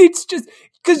 It's just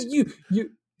because you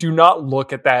do not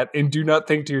look at that and do not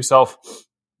think to yourself,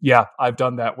 yeah, I've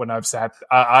done that when I've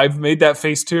I've made that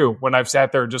face too when I've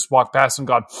sat there and just walked past and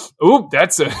gone, "Ooh,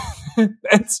 that's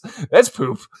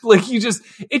poop." Like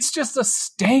it's just a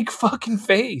stank fucking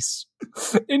face,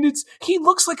 and he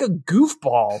looks like a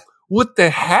goofball with the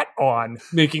hat on,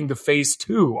 making the face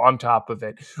too on top of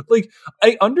it. Like,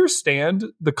 I understand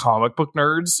the comic book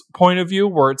nerds' point of view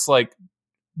where it's like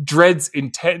Dredd's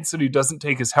intense and he doesn't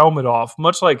take his helmet off,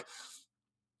 much like,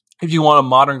 if you want a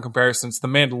modern comparison, it's the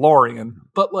Mandalorian.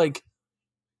 But like,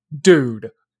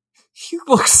 dude, he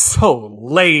looks so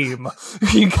lame.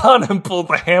 You gotta pull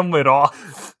the helmet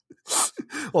off.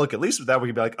 Well, look, at least with that we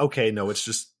can be like, okay, no, it's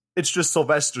just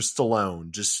Sylvester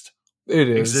Stallone, just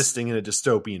existing in a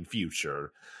dystopian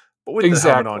future. But with the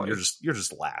helmet on, you're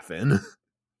just laughing.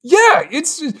 Yeah,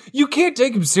 you can't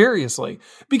take him seriously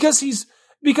because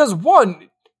one.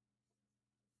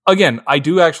 Again, I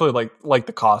do actually like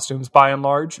the costumes by and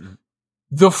large. Mm-hmm.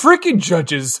 The freaking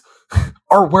judges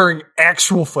are wearing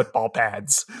actual football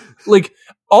pads. Like,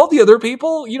 all the other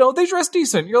people, they dress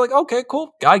decent. You're like, okay,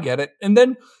 cool. I get it. And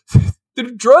then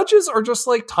the judges are just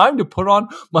like, time to put on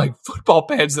my football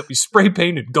pads that we spray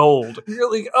painted gold.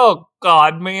 You're like, oh,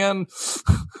 God, man.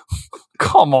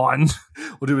 Come on.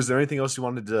 Well, dude, is there anything else you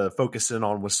wanted to focus in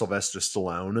on with Sylvester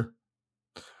Stallone?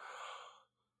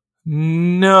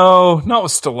 No, not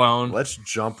with Stallone. Let's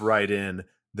jump right in,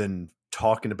 then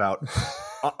talking about...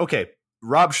 okay,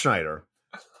 Rob Schneider.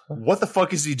 What the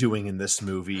fuck is he doing in this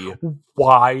movie?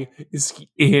 Why is he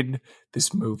in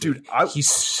this movie? Dude,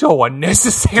 he's so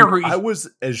unnecessary. Dude, I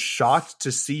was as shocked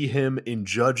to see him in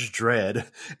Judge Dredd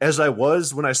as I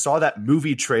was when I saw that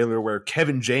movie trailer where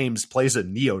Kevin James plays a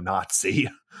neo-Nazi.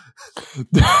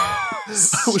 I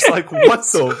was like, what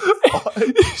the fuck?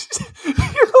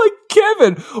 You're like,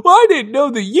 Kevin, well, I didn't know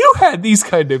that you had these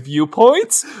kind of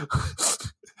viewpoints.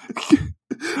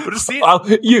 But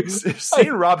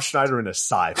seeing Rob Schneider in a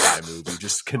sci-fi movie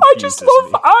just confuses me.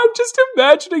 I'm just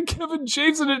imagining Kevin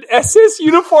James in an SS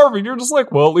uniform, and you're just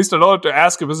like, well, at least I don't have to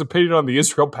ask him his opinion on the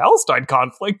Israel-Palestine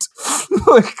conflict.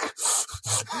 Like,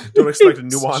 don't expect a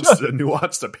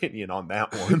nuanced opinion on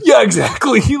that one. Yeah,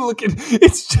 exactly.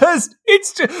 It's just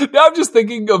now I'm just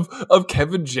thinking of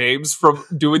Kevin James from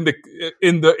doing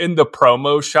in the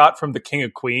promo shot from The King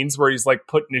of Queens where he's like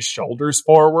putting his shoulders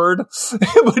forward,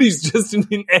 but he's just in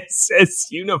an SS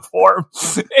uniform.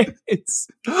 It's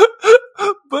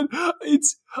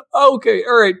okay.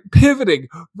 All right. Pivoting.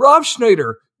 Rob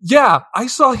Schneider. Yeah, I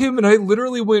saw him and I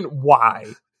literally went, why?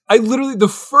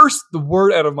 The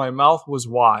word out of my mouth was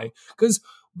why. Because,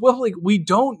 well, like, we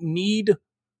don't need you.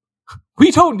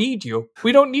 We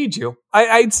don't need you.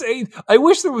 I'd say, I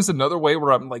wish there was another way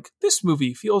where I'm like, this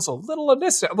movie feels a little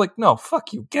unnecessary. I'm like, no,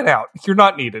 fuck you. Get out. You're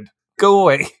not needed. Go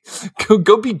away.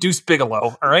 Go be Deuce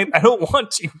Bigelow, all right? I don't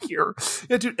want you here.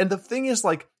 Yeah, dude, and the thing is,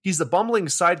 like, he's the bumbling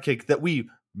sidekick that we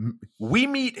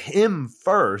meet him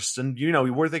first, and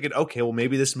we were thinking, okay, well,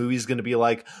 maybe this movie is going to be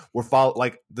like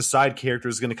the side character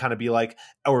is going to kind of be like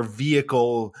our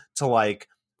vehicle to like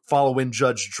follow in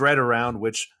Judge Dredd around,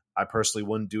 which I personally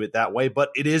wouldn't do it that way, but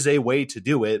it is a way to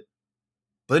do it.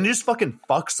 But then he just fucking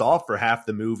fucks off for half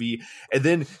the movie and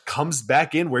then comes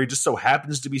back in where he just so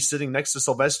happens to be sitting next to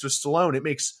Sylvester Stallone. It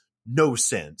makes no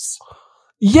sense.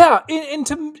 Yeah, and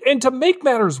to make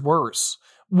matters worse,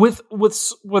 with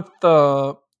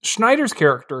Schneider's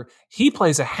character, he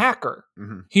plays a hacker.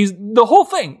 Mm-hmm. He's the whole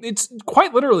thing. It's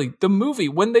quite literally the movie.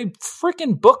 When they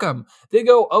freaking book him, they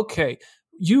go, okay,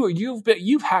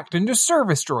 you've hacked into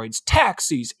service droids,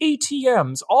 taxis,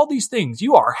 ATMs, all these things.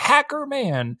 You are hacker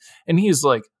man. And he's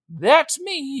like, that's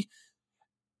me.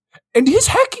 And his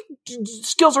hacking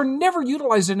skills are never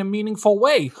utilized in a meaningful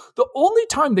way. The only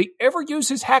time they ever use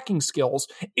his hacking skills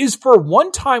is for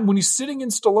one time when he's sitting in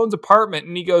Stallone's apartment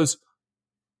and he goes,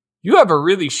 you have a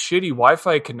really shitty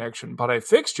Wi-Fi connection, but I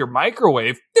fixed your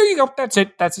microwave. There you go. That's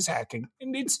it. That's his hacking.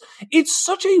 And it's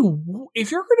such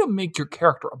if you're going to make your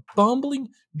character a bumbling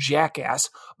jackass,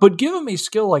 but give him a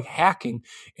skill like hacking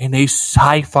in a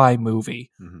sci-fi movie,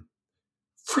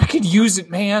 freaking use it,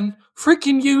 man.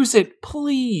 Freaking use it,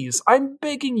 please. I'm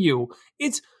begging you.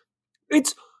 It's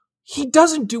he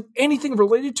doesn't do anything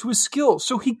related to his skill,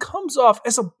 so he comes off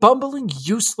as a bumbling,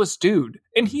 useless dude.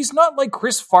 And he's not like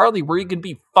Chris Farley, where he can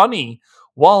be funny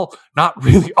while not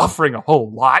really offering a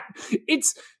whole lot.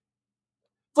 It's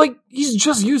like, he's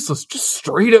just useless, just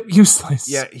straight up useless.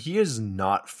 Yeah, he is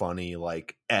not funny,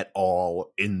 like, at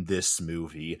all in this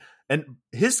movie. And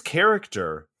his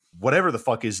character, whatever the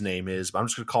fuck his name is, but I'm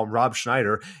just going to call him Rob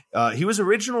Schneider, he was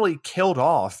originally killed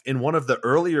off in one of the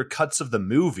earlier cuts of the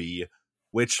movie,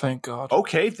 which, thank God.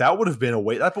 Okay, that would have been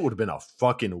a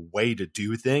fucking way to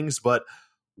do things, but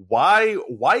why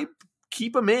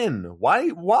keep him in? Why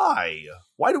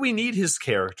do we need his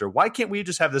character? Why can't we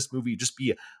just have this movie just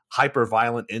be hyper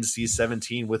violent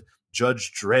NC-17 with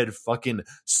Judge Dredd fucking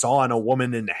sawing a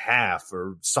woman in half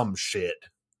or some shit?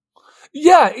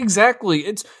 Yeah,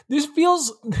 exactly. This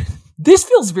feels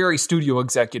very studio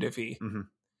executive-y. Mm-hmm.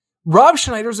 Rob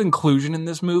Schneider's inclusion in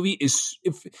this movie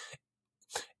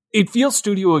it feels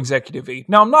studio executive-y.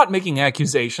 Now, I'm not making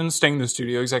accusations saying the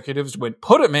studio executives went,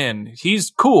 put him in.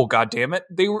 He's cool, goddammit.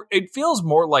 It feels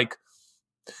more like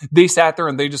they sat there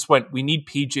and they just went, we need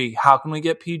PG. How can we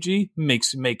get PG?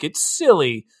 Make it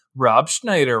silly. Rob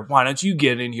Schneider, why don't you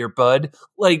get in here, bud?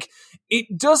 Like, it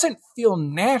doesn't feel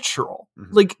natural.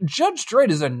 Mm-hmm. Like, Judge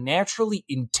Dredd is a naturally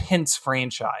intense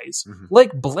franchise. Mm-hmm.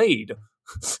 Like Blade.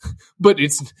 but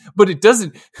it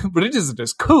isn't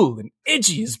as cool and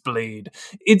edgy as Blade.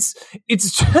 It's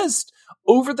just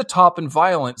over the top and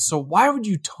violent. So why would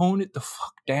you tone it the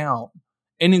fuck down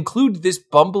and include this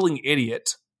bumbling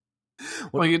idiot?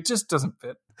 Like, it just doesn't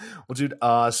fit. Well, dude,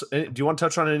 so, do you want to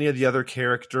touch on any of the other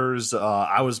characters?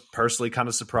 I was personally kind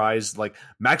of surprised. Like,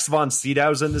 Max von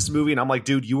Sydow's in this movie, and I'm like,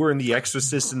 dude, you were in The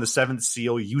Exorcist and The Seventh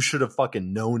Seal. You should have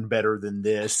fucking known better than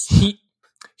this.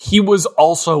 He was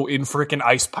also in freaking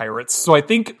Ice Pirates. So I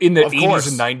think in the 80s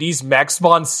and 90s, Max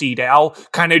von Sydow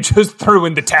kind of just threw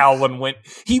in the towel and went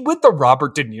the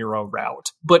Robert De Niro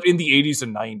route, but in the 80s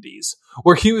and 90s,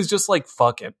 where he was just like,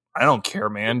 fuck it. I don't care,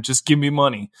 man. Just give me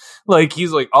money. Like,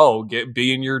 he's like, oh,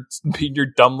 be in your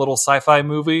dumb little sci-fi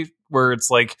movie where it's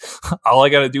like, all I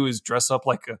got to do is dress up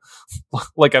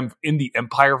like I'm in the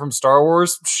Empire from Star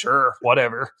Wars. Sure.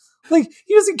 Whatever. Like,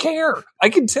 he doesn't care. I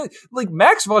can tell. Like,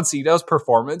 Max von Sydow's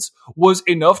performance was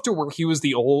enough to where he was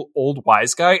the old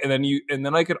wise guy, and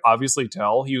then I could obviously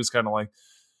tell he was kind of like,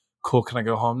 cool, can I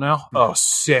go home now? Oh,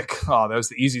 sick. Oh, that was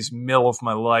the easiest meal of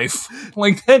my life.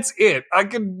 Like, that's it. I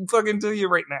can fucking tell you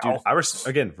right now. Dude,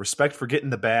 again, respect for getting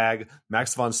the bag.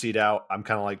 Max von Sydow, I'm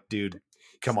kind of like, dude,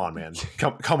 come on, man.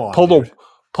 Come on,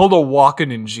 Pull the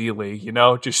walking in Geely, you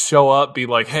know? Just show up, be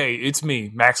like, hey, it's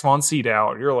me, Max von Sydow.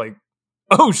 And you're like,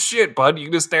 oh shit, bud, you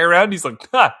can just stay around? He's like,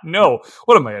 no.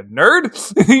 What am I, a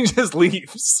nerd? And he just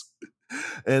leaves.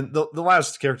 And the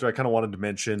last character I kind of wanted to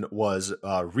mention was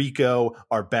Rico,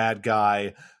 our bad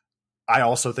guy. I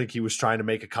also think he was trying to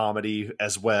make a comedy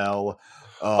as well.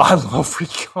 I love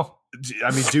Rico.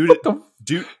 I mean,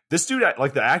 this dude,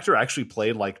 like, the actor actually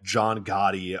played like John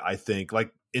Gotti, I think,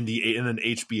 like in an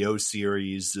HBO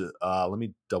series. Let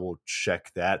me double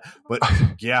check that. But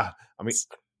yeah, I mean,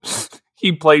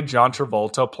 he played John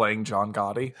Travolta playing John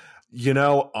Gotti. You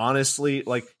know, honestly,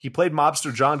 like, he played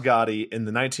mobster John Gotti in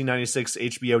the 1996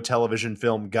 HBO television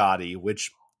film Gotti,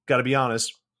 which, gotta be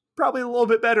honest, probably a little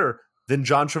bit better than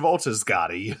John Travolta's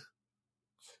Gotti.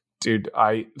 Dude,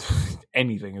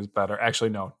 anything is better. Actually,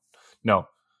 no,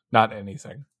 not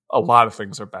anything. A lot of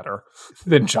things are better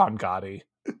than John Gotti,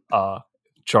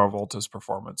 Travolta's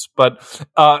performance. But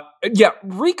yeah,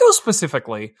 Rico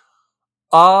specifically,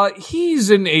 he's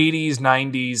an 80s,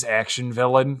 90s action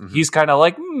villain. Mm-hmm. He's kind of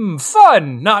like,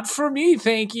 fun, not for me,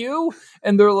 thank you.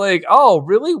 And they're like, oh,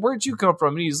 really? Where'd you come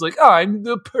from? And he's like, I'm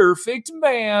the perfect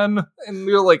man. And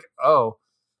they're like, oh,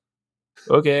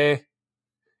 okay.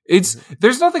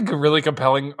 There's nothing really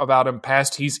compelling about him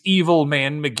past he's evil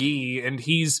man McGee, and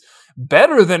he's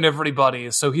better than everybody,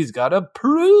 so he's got to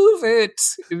prove it.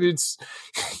 It's,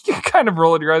 you're kind of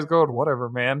rolling your eyes going, whatever,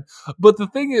 man. But the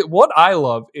thing is, what I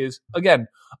love is, again,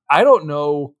 I don't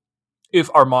know if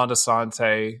Armand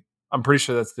Assante, I'm pretty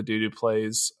sure that's the dude who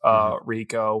plays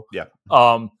Rico. Yeah.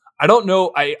 I don't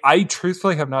know. I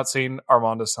truthfully have not seen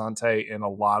Armand Assante in a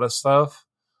lot of stuff,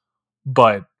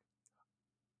 but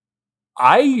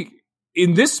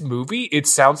in this movie, it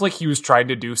sounds like he was trying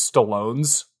to do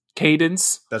Stallone's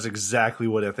cadence. That's exactly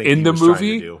what I think in he the was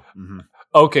movie. trying to do. Mm-hmm.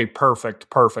 Okay, perfect.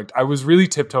 I was really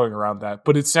tiptoeing around that,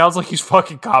 but it sounds like he's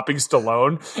fucking copying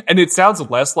Stallone, and it sounds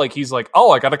less like he's like,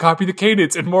 oh, I gotta copy the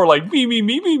cadence, and more like,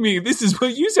 me. This is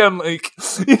what you sound like.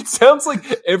 It sounds like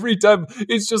every time,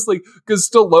 it's just like, because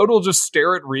Stallone will just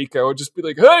stare at Rico and just be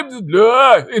like, hey,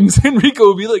 blah, and then Rico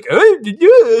will be like, hey,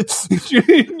 it's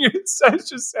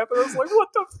just happened. I was like, what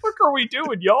the fuck are we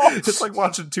doing, y'all? It's like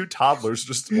watching two toddlers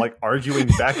just like arguing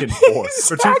back and forth,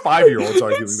 exactly. Or two 5-year-olds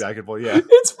arguing back and forth. Yeah,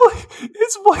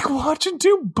 it's like watching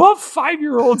two buff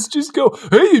 5-year-olds just go,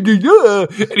 hey,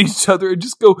 at each other and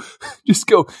just go,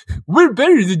 we're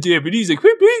better than them. And he's like,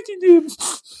 we're better than them.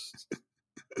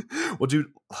 Well, dude,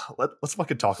 let's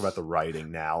fucking talk about the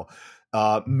writing now.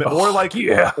 Or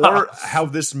how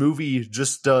this movie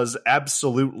just does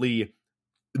absolutely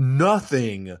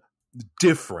nothing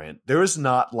different. There is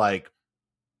not like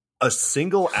a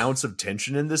single ounce of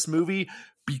tension in this movie,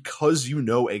 because you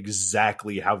know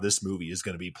exactly how this movie is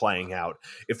going to be playing out.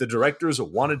 If the directors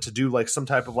wanted to do like some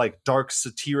type of like dark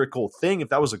satirical thing, if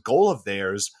that was a goal of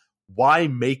theirs, why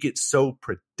make it so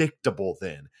predictable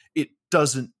then? It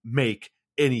doesn't make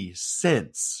any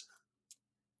sense.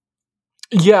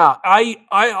 Yeah,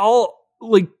 I'll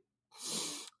like,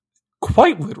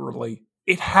 quite literally,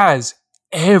 it has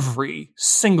every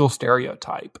single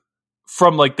stereotype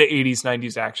from like the 80s,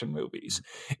 90s action movies.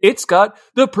 It's got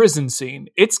the prison scene.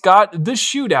 It's got the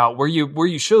shootout where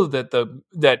you show that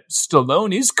that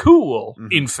Stallone is cool,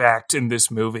 in fact, in this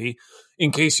movie,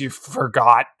 in case you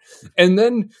forgot. And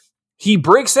then he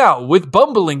breaks out with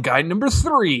bumbling guy number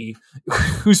 3,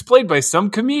 who's played by some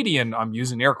comedian. I'm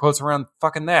using air quotes around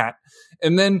fucking that.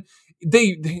 And then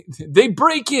they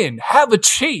break in, have a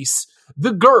chase.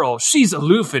 The girl, she's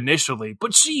aloof initially,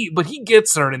 but he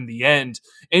gets her in the end.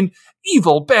 And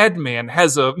evil bad man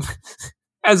has a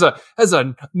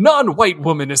non-white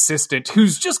woman assistant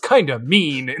who's just kind of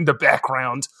mean in the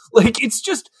background. Like, it's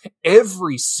just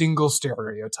every single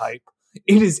stereotype.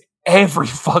 It is every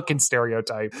fucking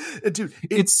stereotype. Dude,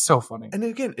 it's so funny. And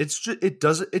again, it's just, it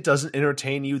doesn't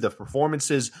entertain you. The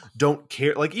performances don't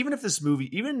care. Like, even if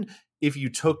the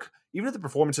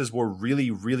performances were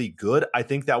really, really good, I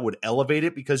think that would elevate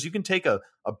it, because you can take a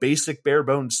basic bare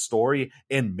bones story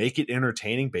and make it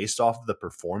entertaining based off of the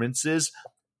performances.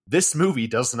 This movie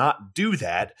does not do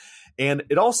that. And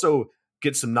it also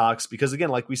gets some knocks because, again,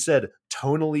 like we said,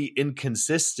 tonally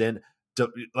inconsistent.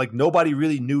 Like, nobody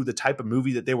really knew the type of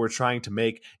movie that they were trying to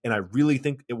make, and I really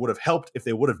think it would have helped if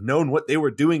they would have known what they were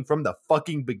doing from the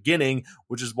fucking beginning,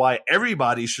 which is why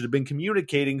everybody should have been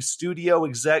communicating. Studio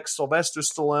exec, Sylvester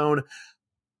Stallone,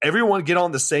 everyone get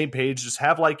on the same page. Just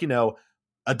have, like,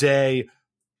 a day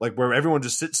like where everyone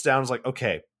just sits down and is like,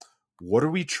 okay, what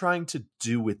are we trying to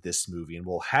do with this movie? And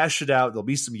we'll hash it out. There'll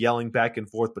be some yelling back and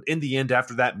forth, but in the end,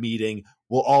 after that meeting,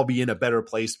 we'll all be in a better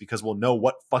place because we'll know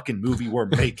what fucking movie we're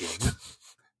making.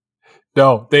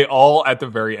 No, they all, at the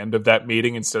very end of that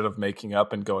meeting, instead of making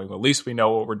up and going, well, at least we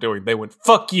know what we're doing, they went,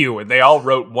 fuck you. And they all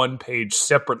wrote one page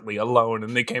separately alone.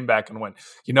 And they came back and went,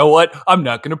 you know what? I'm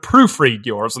not going to proofread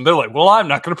yours. And they're like, well, I'm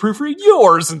not going to proofread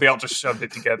yours. And they all just shoved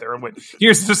it together and went,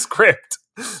 here's the script.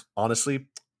 Honestly,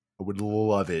 I would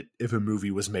love it if a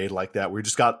movie was made like that, where you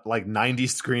just got like 90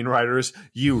 screenwriters.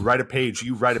 You write a page,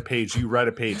 you write a page, you write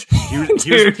a page. Here's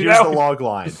the log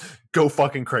line. Go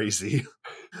fucking crazy.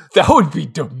 That would be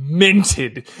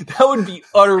demented. That would be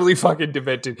utterly fucking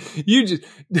demented. You just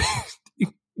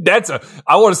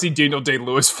I want to see Daniel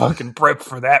Day-Lewis fucking prep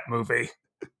for that movie.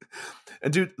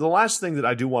 And dude, the last thing that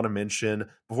I do want to mention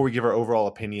before we give our overall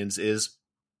opinions is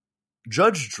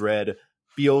Judge Dredd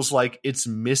feels like it's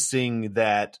missing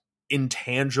that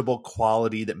intangible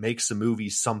quality that makes a movie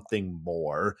something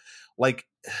more. Like,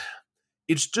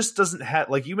 it just doesn't have,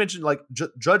 like you mentioned, like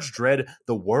Judge Dredd,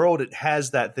 the world, it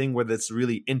has that thing where that's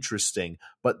really interesting.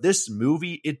 But this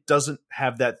movie, it doesn't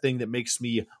have that thing that makes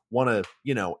me want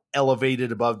to, elevate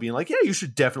it above being like, yeah, you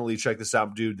should definitely check this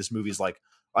out, dude. This movie's like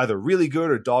either really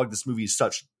good or dog, this movie is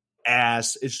such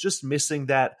ass. It's just missing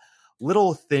that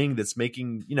little thing that's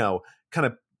making, kind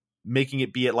of making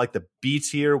it be at like the B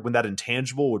tier when that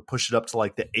intangible would push it up to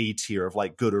like the A tier of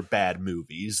like good or bad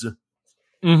movies.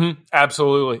 Mm-hmm.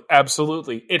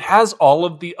 Absolutely. It has all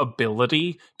of the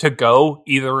ability to go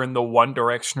either in the one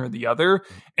direction or the other,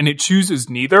 and it chooses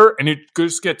neither, and it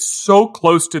just gets so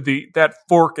close to that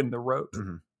fork in the road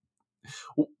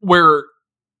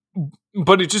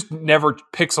but it just never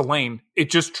picks a lane. It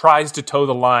just tries to toe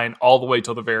the line all the way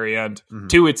till the very end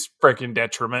to its freaking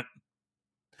detriment.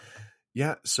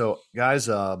 Yeah, so guys,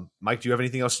 Mike, do you have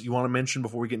anything else you want to mention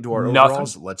before we get into our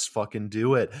overalls? Let's fucking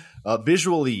do it.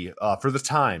 Visually, for the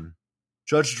time,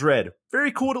 Judge Dredd,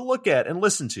 very cool to look at and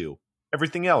listen to.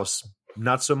 Everything else,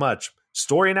 not so much.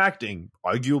 story and acting,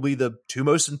 arguably the two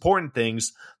most important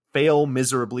things, fail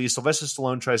miserably. Sylvester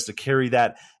Stallone tries to carry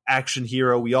that action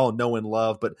hero we all know and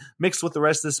love, but mixed with the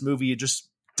rest of this movie, it just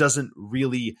doesn't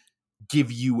really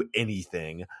give you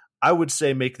anything. I would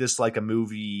say make this like a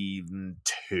movie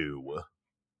 2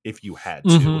 if you had to.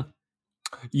 Mm-hmm.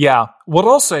 Yeah. What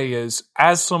I'll say is,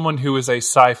 as someone who is a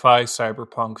sci-fi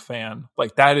cyberpunk fan,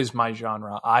 like that is my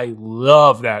genre. I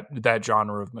love that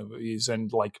genre of movies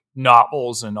and like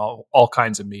novels and all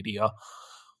kinds of media.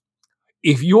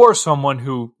 If you are someone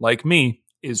who, like me,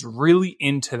 is really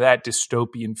into that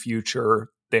dystopian future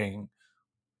thing,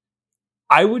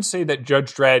 I would say that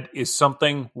Judge Dredd is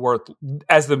something worth,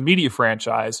 as the media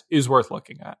franchise, is worth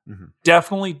looking at. Mm-hmm.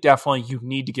 Definitely, you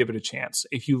need to give it a chance.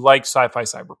 If you like sci-fi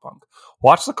cyberpunk,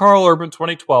 watch the Carl Urban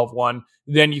 2012 one,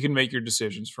 then you can make your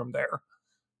decisions from there.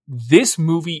 This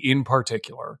movie in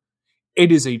particular, it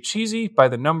is a cheesy, by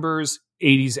the numbers,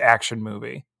 80s action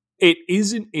movie.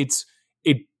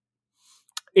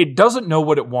 It doesn't know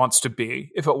what it wants to be.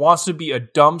 If it wants to be a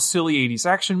dumb, silly 80s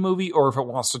action movie, or if it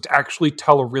wants to actually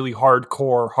tell a really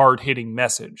hardcore, hard-hitting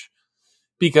message.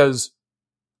 Because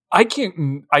I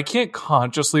can't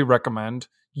consciously recommend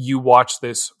you watch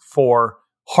this for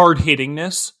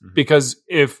hard-hittingness, because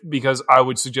I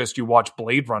would suggest you watch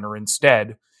Blade Runner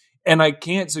instead. And I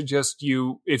can't suggest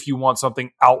you, if you want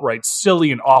something outright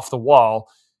silly and off the wall,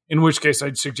 in which case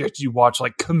I'd suggest you watch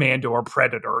like Commando or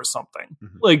Predator or something.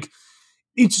 Mm-hmm. Like,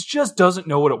 it just doesn't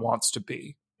know what it wants to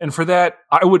be. And for that,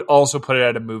 I would also put it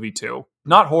at a movie 2.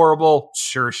 Not horrible.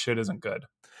 Sure shit isn't good.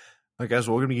 All right, guys,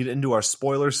 we're going to get into our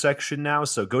spoiler section now.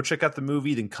 So go check out the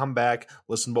movie, then come back,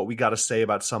 listen to what we got to say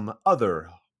about some other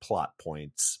plot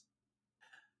points.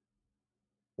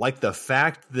 Like the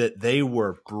fact that they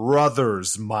were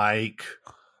brothers, Mike.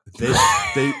 They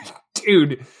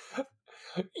Dude,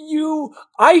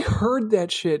 I heard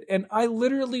that shit and I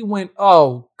literally went,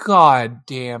 oh, God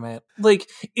damn it. Like,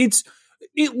 it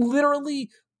literally,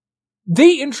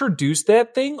 they introduced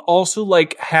that thing also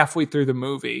like halfway through the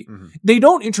movie. Mm-hmm. They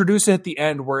don't introduce it at the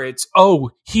end where it's,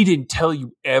 oh, he didn't tell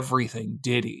you everything,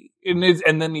 did he?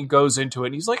 And then he goes into it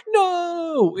and he's like,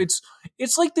 no, it's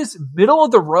like this middle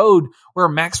of the road where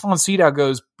Max von Sydow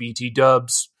goes, BT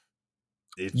dubs.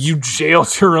 You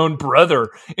jailed your own brother.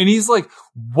 And he's like,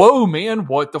 whoa, man,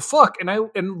 what the fuck?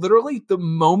 And literally the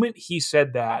moment he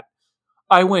said that,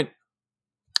 I went,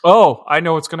 oh, I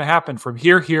know what's going to happen from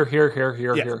here.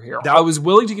 I was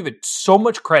willing to give it so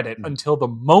much credit until the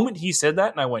moment he said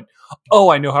that. And I went, oh,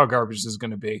 I know how garbage this is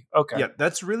going to be. Okay. Yeah,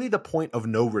 that's really the point of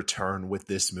no return with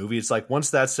this movie. It's like, once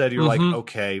that's said, you're like,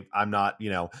 okay, I'm not,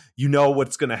 you know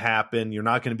what's going to happen. You're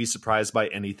not going to be surprised by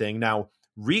anything. Now,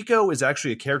 Rico is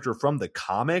actually a character from the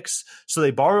comics, so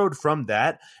they borrowed from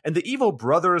that. And the evil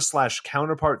brother /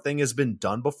 counterpart thing has been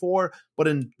done before, but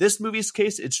in this movie's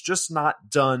case, it's just not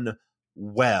done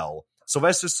well.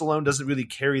 Sylvester Stallone doesn't really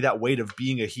carry that weight of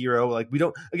being a hero. Like, we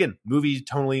don't, again, movie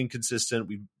tonally inconsistent.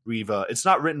 It's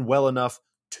not written well enough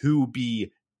to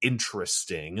be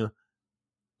interesting.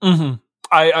 Mm-hmm.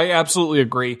 I absolutely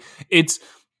agree.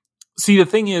 The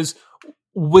thing is,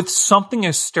 with something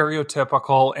as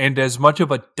stereotypical and as much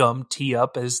of a dumb tee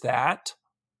up as that,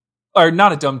 or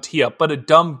not a dumb tee up, but a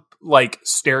dumb, like,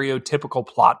 stereotypical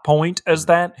plot point as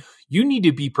that, you need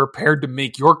to be prepared to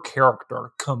make your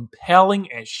character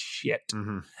compelling as shit.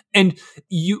 Mm-hmm. And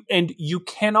you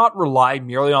cannot rely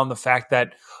merely on the fact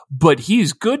that, but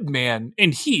he's good man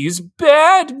and he's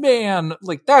bad man.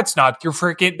 Like, that's not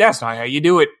how you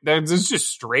do it. That's just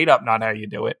straight up not how you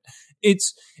do it.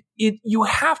 You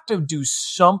have to do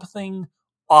something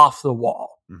off the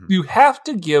wall. Mm-hmm. You have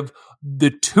to give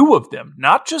the two of them,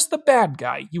 not just the bad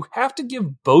guy. You have to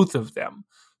give both of them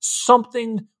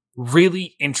something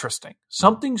really interesting,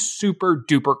 something super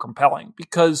duper compelling,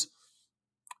 because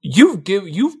you've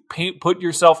put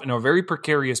yourself in a very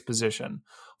precarious position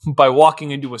by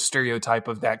walking into a stereotype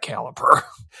of that caliber.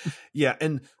 Yeah,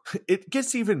 and it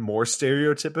gets even more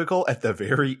stereotypical at the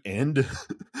very end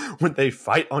when they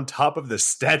fight on top of the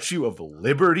Statue of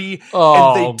Liberty,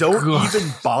 and they don't even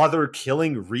bother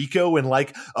killing Rico in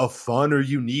like a fun or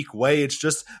unique way. It's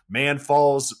just man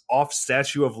falls off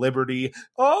Statue of Liberty.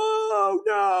 Oh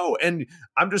no! And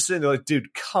I'm just sitting there like,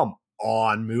 dude, come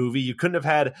on, movie. You couldn't have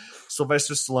had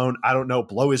Sylvester Stallone, I don't know,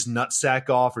 blow his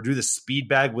nutsack off or do the speed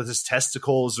bag with his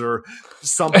testicles or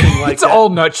something like it's that. It's all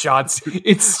nut shots.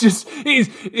 It's just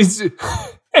it's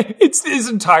his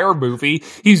entire movie.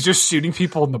 He's just shooting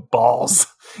people in the balls.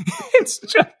 It's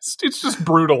just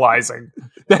brutalizing.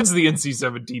 That's the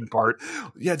NC-17 part.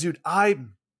 Yeah, dude, I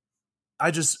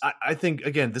think,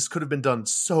 again, this could have been done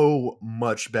so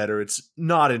much better. It's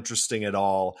not interesting at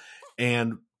all.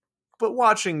 And but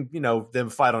watching, them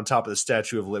fight on top of the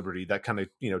Statue of Liberty, that kind of,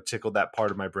 tickled that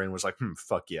part of my brain. Was like,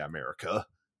 fuck yeah, America.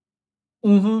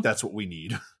 Mm-hmm. That's what we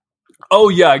need. Oh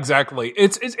yeah, exactly.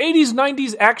 It's 80s,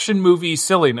 90s action movie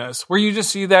silliness where you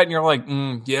just see that and you're like,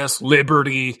 yes,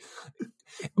 liberty.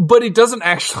 But it doesn't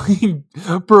actually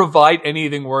provide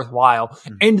anything worthwhile.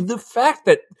 Mm-hmm. And the fact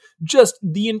that just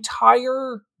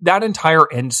that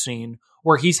entire end scene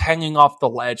where he's hanging off the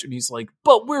ledge and he's like,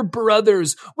 but we're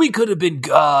brothers. We could have been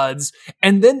gods.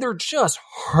 And then they're just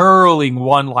hurling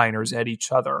one-liners at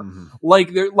each other.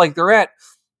 Mm-hmm.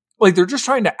 They're just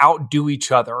trying to outdo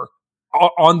each other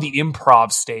on the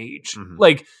improv stage. Mm-hmm.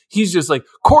 Like, he's just like,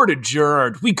 court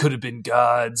adjourned. We could have been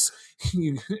gods.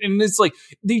 And it's like,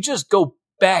 they just go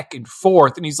back and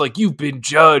forth. And he's like, you've been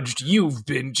judged. You've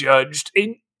been judged.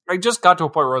 And I just got to a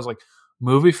point where I was like,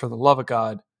 movie, for the love of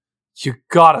God, you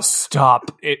gotta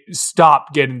stop it.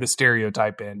 Stop getting the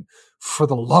stereotype in. For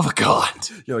the love of God.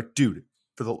 You're like, dude,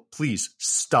 please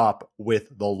stop with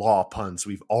the law puns.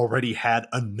 We've already had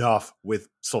enough with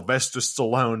Sylvester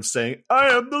Stallone saying,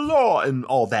 I am the law, and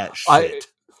all that shit.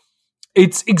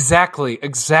 It's exactly.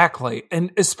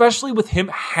 And especially with him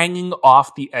hanging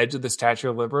off the edge of the Statue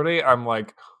of Liberty, I'm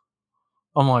like,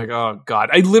 oh God.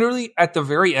 I literally, at the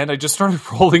very end, I just started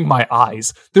rolling my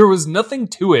eyes. There was nothing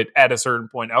to it at a certain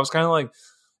point. I was kind of like,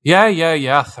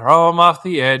 yeah, throw him off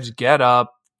the edge, get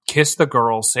up, kiss the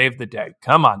girl, save the day.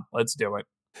 Come on, let's do it.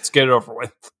 Let's get it over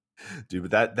with. Dude,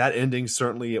 but that ending,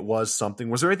 certainly it was something.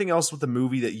 Was there anything else with the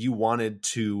movie that you wanted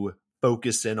to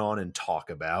focus in on and talk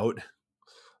about?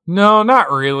 No,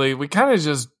 not really. We kind of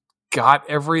just got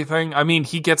everything. I mean,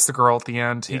 he gets the girl at the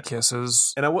end. He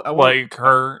kisses. And I like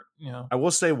her. I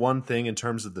will say one thing in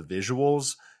terms of the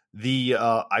visuals.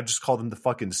 I just call them the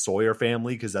fucking Sawyer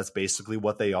family because that's basically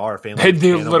what they are. They're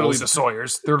literally the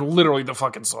Sawyers. They're literally the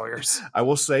fucking Sawyers. I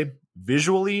will say,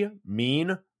 visually,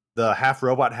 the half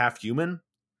robot, half human,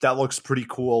 that looks pretty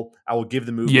cool. I will give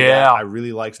the movie that. I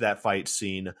really liked that fight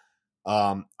scene.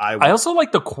 I also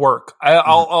like the quirk.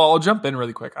 I'll jump in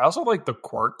really quick. I also like the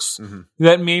quirks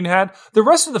that Mean had. The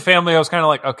rest of the family, I was kind of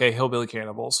like, okay, hillbilly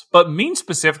cannibals. But Mean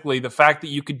specifically, the fact that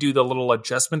you could do the little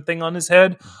adjustment thing on his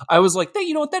head, I was like,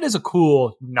 you know what? That is a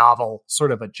cool novel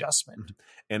sort of adjustment.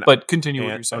 But continue what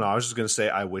you're saying. I was just going to say,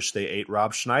 I wish they ate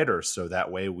Rob Schneider so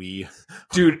that way we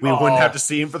wouldn't have to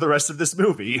see him for the rest of this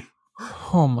movie.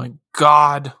 Oh my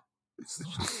God.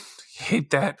 Hate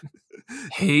that.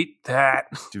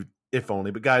 Dude. If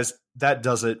only. But guys, that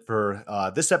does it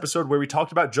for this episode where we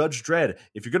talked about Judge Dredd.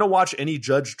 If you're going to watch any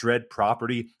Judge Dredd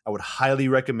property, I would highly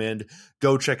recommend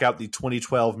go check out the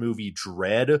 2012 movie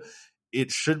Dredd.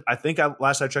 It should, I think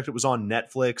last I checked, it was on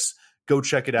Netflix. Go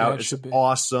check it out. It's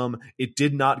awesome. It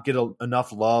did not get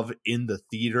enough love in the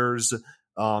theaters.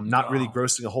 Not really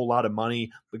grossing a whole lot of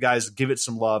money. But guys, give it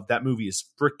some love. That movie is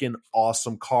freaking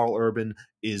awesome. Carl Urban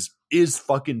is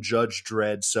fucking Judge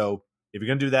Dredd. So if you're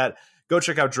going to do that, go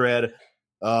check out Dredd.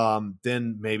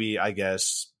 Then maybe, I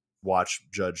guess, watch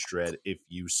Judge Dredd if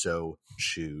you so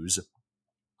choose.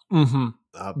 Mm-hmm.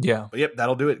 But yep,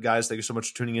 that'll do it, guys. Thank you so much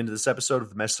for tuning into this episode of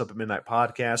the Messed Up at Midnight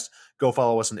podcast. Go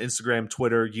follow us on Instagram,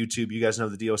 Twitter, YouTube. You guys know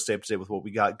the deal. Stay up to date with what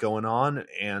we got going on.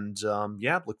 And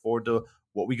look forward to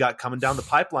what we got coming down the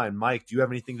pipeline. Mike, do you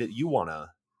have anything that you want to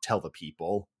tell the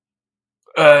people?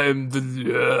 How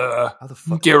the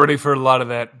fuck? Get ready for a lot of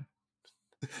that.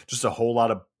 Just a whole lot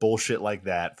of bullshit like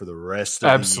that for the rest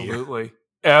of the year.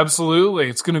 Absolutely.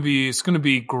 It's gonna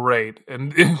be great.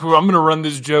 And I'm gonna run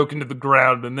this joke into the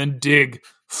ground and then dig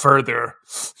further.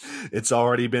 It's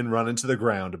already been run into the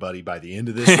ground, buddy, by the end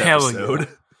of this episode.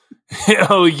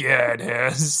 Hell yeah, it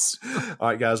has. All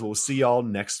right, guys, we'll see y'all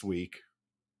next week.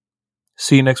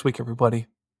 See you next week, everybody.